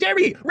original Jerry,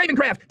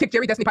 Ravencraft, Kick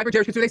Jerry, Destiny Piper,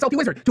 Jerry Kitsune, Salty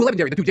Wizard, 211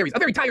 Jerry, the two Jerrys, a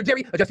very tired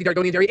Jerry, a Justy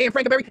Dargonian Jerry, and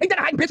Frankenberry, ain't that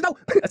a hiding pitch though?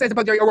 Assassin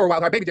Pug Jerry, Aurora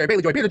Wildheart, Baby Jerry,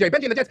 Bailey Joy, Peter Jerry,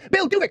 Benji and the Jets,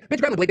 Bill Duvick, Bitch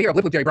Gremlin, Blade the Hero,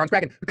 Liquid Jerry, Bronze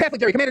Kraken, Catholic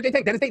Jerry, Commander J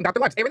Tank, Dennis Dayton,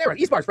 Dr. Lux, Aaron Era,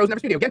 Eastbars, Frozen Never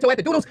Studio, Gento at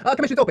the Doodles,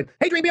 Commission's open,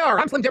 Hey Dream BR,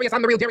 I'm Slim Jerry,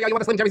 I'm the real Jerry, all you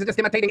want the Slim Jerry's just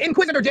imitating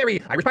Inquisitor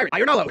Jerry, Irish Pirate,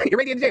 Iron Hollow,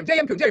 Irradiant Jam,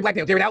 JM Coon, Jerry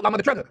Blacktail, Jerry the Outlaw,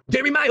 Mother Trucker,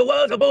 Jerry Mile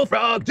was a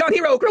bullfrog, John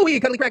Hero,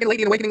 Crowy, Cuddly Kraken,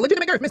 Lady in Awakening,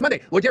 Legitimate Girth, Miss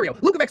Monday, Lord Jerry,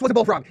 Lucavex was a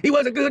bullfrog, he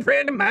was a good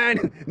friend of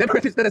mine, never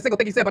understood a single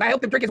thing he said, but I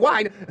helped him drink his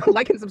wine.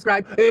 Like and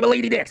subscribe,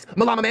 Lady Dix,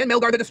 Malama Man,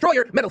 Melgar the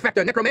Destroyer, Metal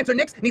Fecta, Necromancer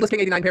Nix, Needless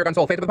King 89, Paragon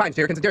Soul, Phantom of the Pines,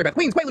 Jerrykins and Jerry Beth,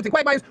 Queens, Quaaludes and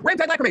Quagmires,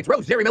 Ramtide Lacrimates,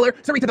 Rose, Jerry Miller,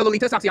 Sarita the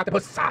Lolita, Soxy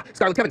Octopus,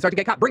 Scarlet Kevin, Sergeant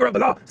K Cop, Bringer of the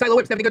Law, Silo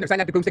Whip, Stephanie Goodner,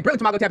 Synaptic Boomstick, Brilliant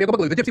Tomago, Tapioca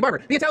Blue, the Gypsy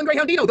Barber, the Italian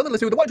Greyhound Dino, the Little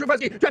Sue, the One True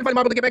Fuzzy, trying to find a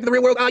marble to get back to the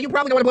real world. You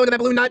probably don't want to blow into that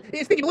balloon knot.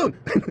 It's Sticky Balloon,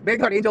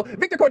 Vanguard Angel,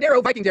 Victor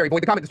Cordero, Viking Jerry,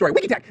 Void the Comet Destroyer,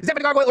 WikiTech,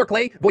 Zephyr Gargoyle or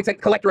Clay, Void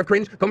Sent Collector of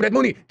Cringe, Comrade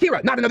Mooney,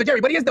 Kira, not another Jerry,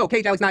 but he is though,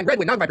 Cage Alex 9,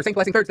 Redwin, Non-Viper, Saint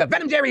Blessing Third Step,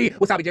 Venom Jerry,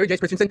 Wasabi Jerry, Jace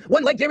Christensen,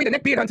 One Leg Jerry, the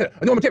Neckbeard Hunter,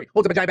 a Norman Jerry,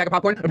 holds up a giant bag of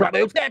popcorn,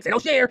 Bravo Stacks, and I'll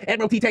share,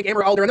 Admiral T-Tank,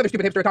 Amber Alder, another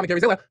stupid hipster, Atomic Jerry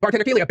Zilla,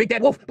 Bartender Kelia, Big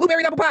Dad Wolf,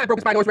 Blueberry Apple Pie,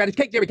 Broken Spine, Horse Radish,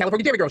 Cake Jerry,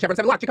 California Jerry Girl, Chevron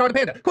 7 Lock, Chicago the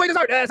Panda, Koi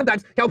Dessart,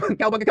 sometimes,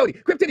 Cowabunga Cody,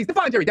 Crypt Titties,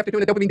 Define Jerry, Deaf to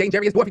Tune, Dopamine Dane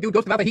Jerry is Dwarfy Dude,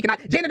 Ghost of Alpha, he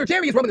cannot, Janitor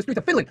Jerry is roaming the streets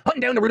of Finland,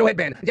 hunting down Naruto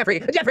Headband, Jeffrey,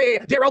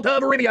 Geralt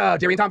of Arabia,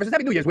 Jerry and Tom versus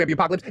Happy New Year's, we have the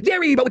Apocalypse,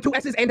 Jerry, but with 2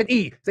 S's and an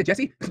E. Say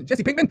Jesse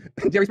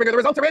Pinkman, Jerry Springer, the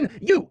results are in,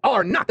 you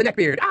are not the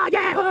Neckbeard. Ah,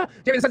 yeah!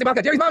 Jerry the Sunday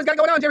Vodka, Jerry's mom's got it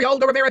going on, Jerry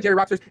Aldo Rivera, Jerry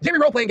Rocksters, Jerry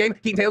Role Playing Game,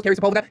 Keaton Tails, Carrie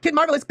Sepulveda, Kid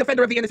Marvelous,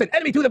 Defender of the Innocent,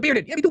 Enemy to the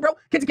Bearded, yeah, me too, bro,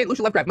 Kinsey Kid,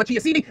 Lucia Lovecraft,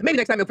 Machia CD, maybe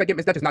next time you'll get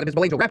Miss Duchess, not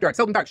Invisible Angel, Raptor X,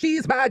 Seldom Dark,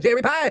 She's my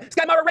Jerry Pie,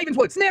 Skymara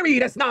Ravenswood, Snary,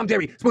 that's Nom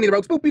Jerry, Spoonie the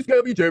Rogue, Spoopy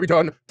Scubby, Jerry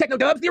Ton, Techno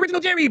Dubs, the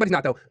original Jerry, but he's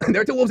not though.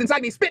 There are 2 wolves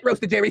inside me, Spit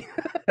Roasted Jerry,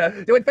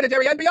 to Infinite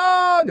Jerry and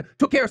beyond,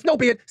 took care of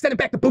Snowbeard, send him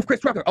back to Boof Chris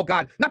Trucker, oh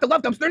god, not the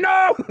Love Dumpster,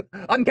 no!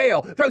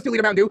 Unkale, throws 2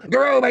 liter Mountain Dew,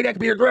 grow my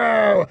Neckbeard,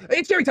 grow!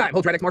 It's Jerry time,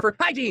 holds ReddX Morpher,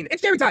 Hygiene,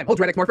 it's Jerry time, holds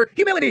ReddX Morpher,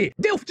 Humility,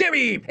 Dilf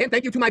Jerry, and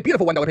thank you to my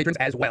beautiful $1 patrons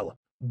as well.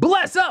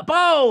 Bless up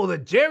all the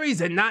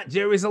Jerrys and not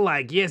Jerrys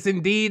alike, yes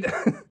indeed.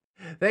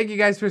 Thank you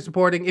guys for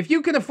supporting. If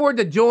you can afford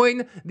to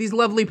join these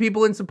lovely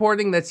people in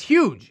supporting, that's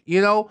huge, you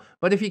know?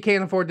 But if you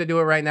can't afford to do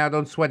it right now,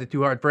 don't sweat it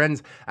too hard,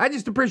 friends. I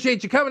just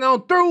appreciate you coming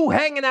on through,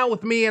 hanging out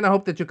with me, and I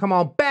hope that you'll come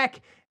on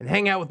back and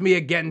hang out with me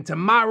again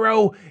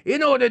tomorrow.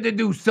 In order to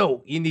do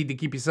so, you need to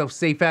keep yourself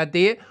safe out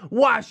there,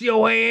 wash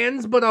your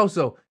hands, but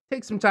also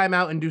take some time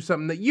out and do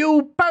something that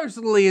you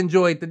personally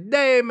enjoyed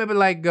today. Maybe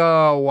like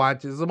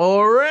watching some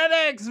more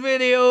ReddX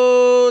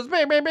videos.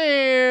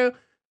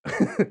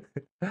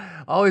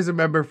 Always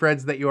remember,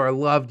 friends, that you are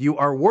loved, you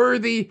are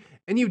worthy,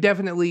 and you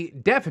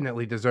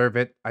definitely deserve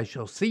it. I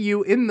shall see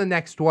you in the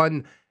next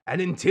one. And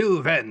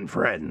until then,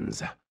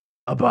 friends,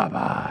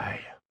 bye-bye.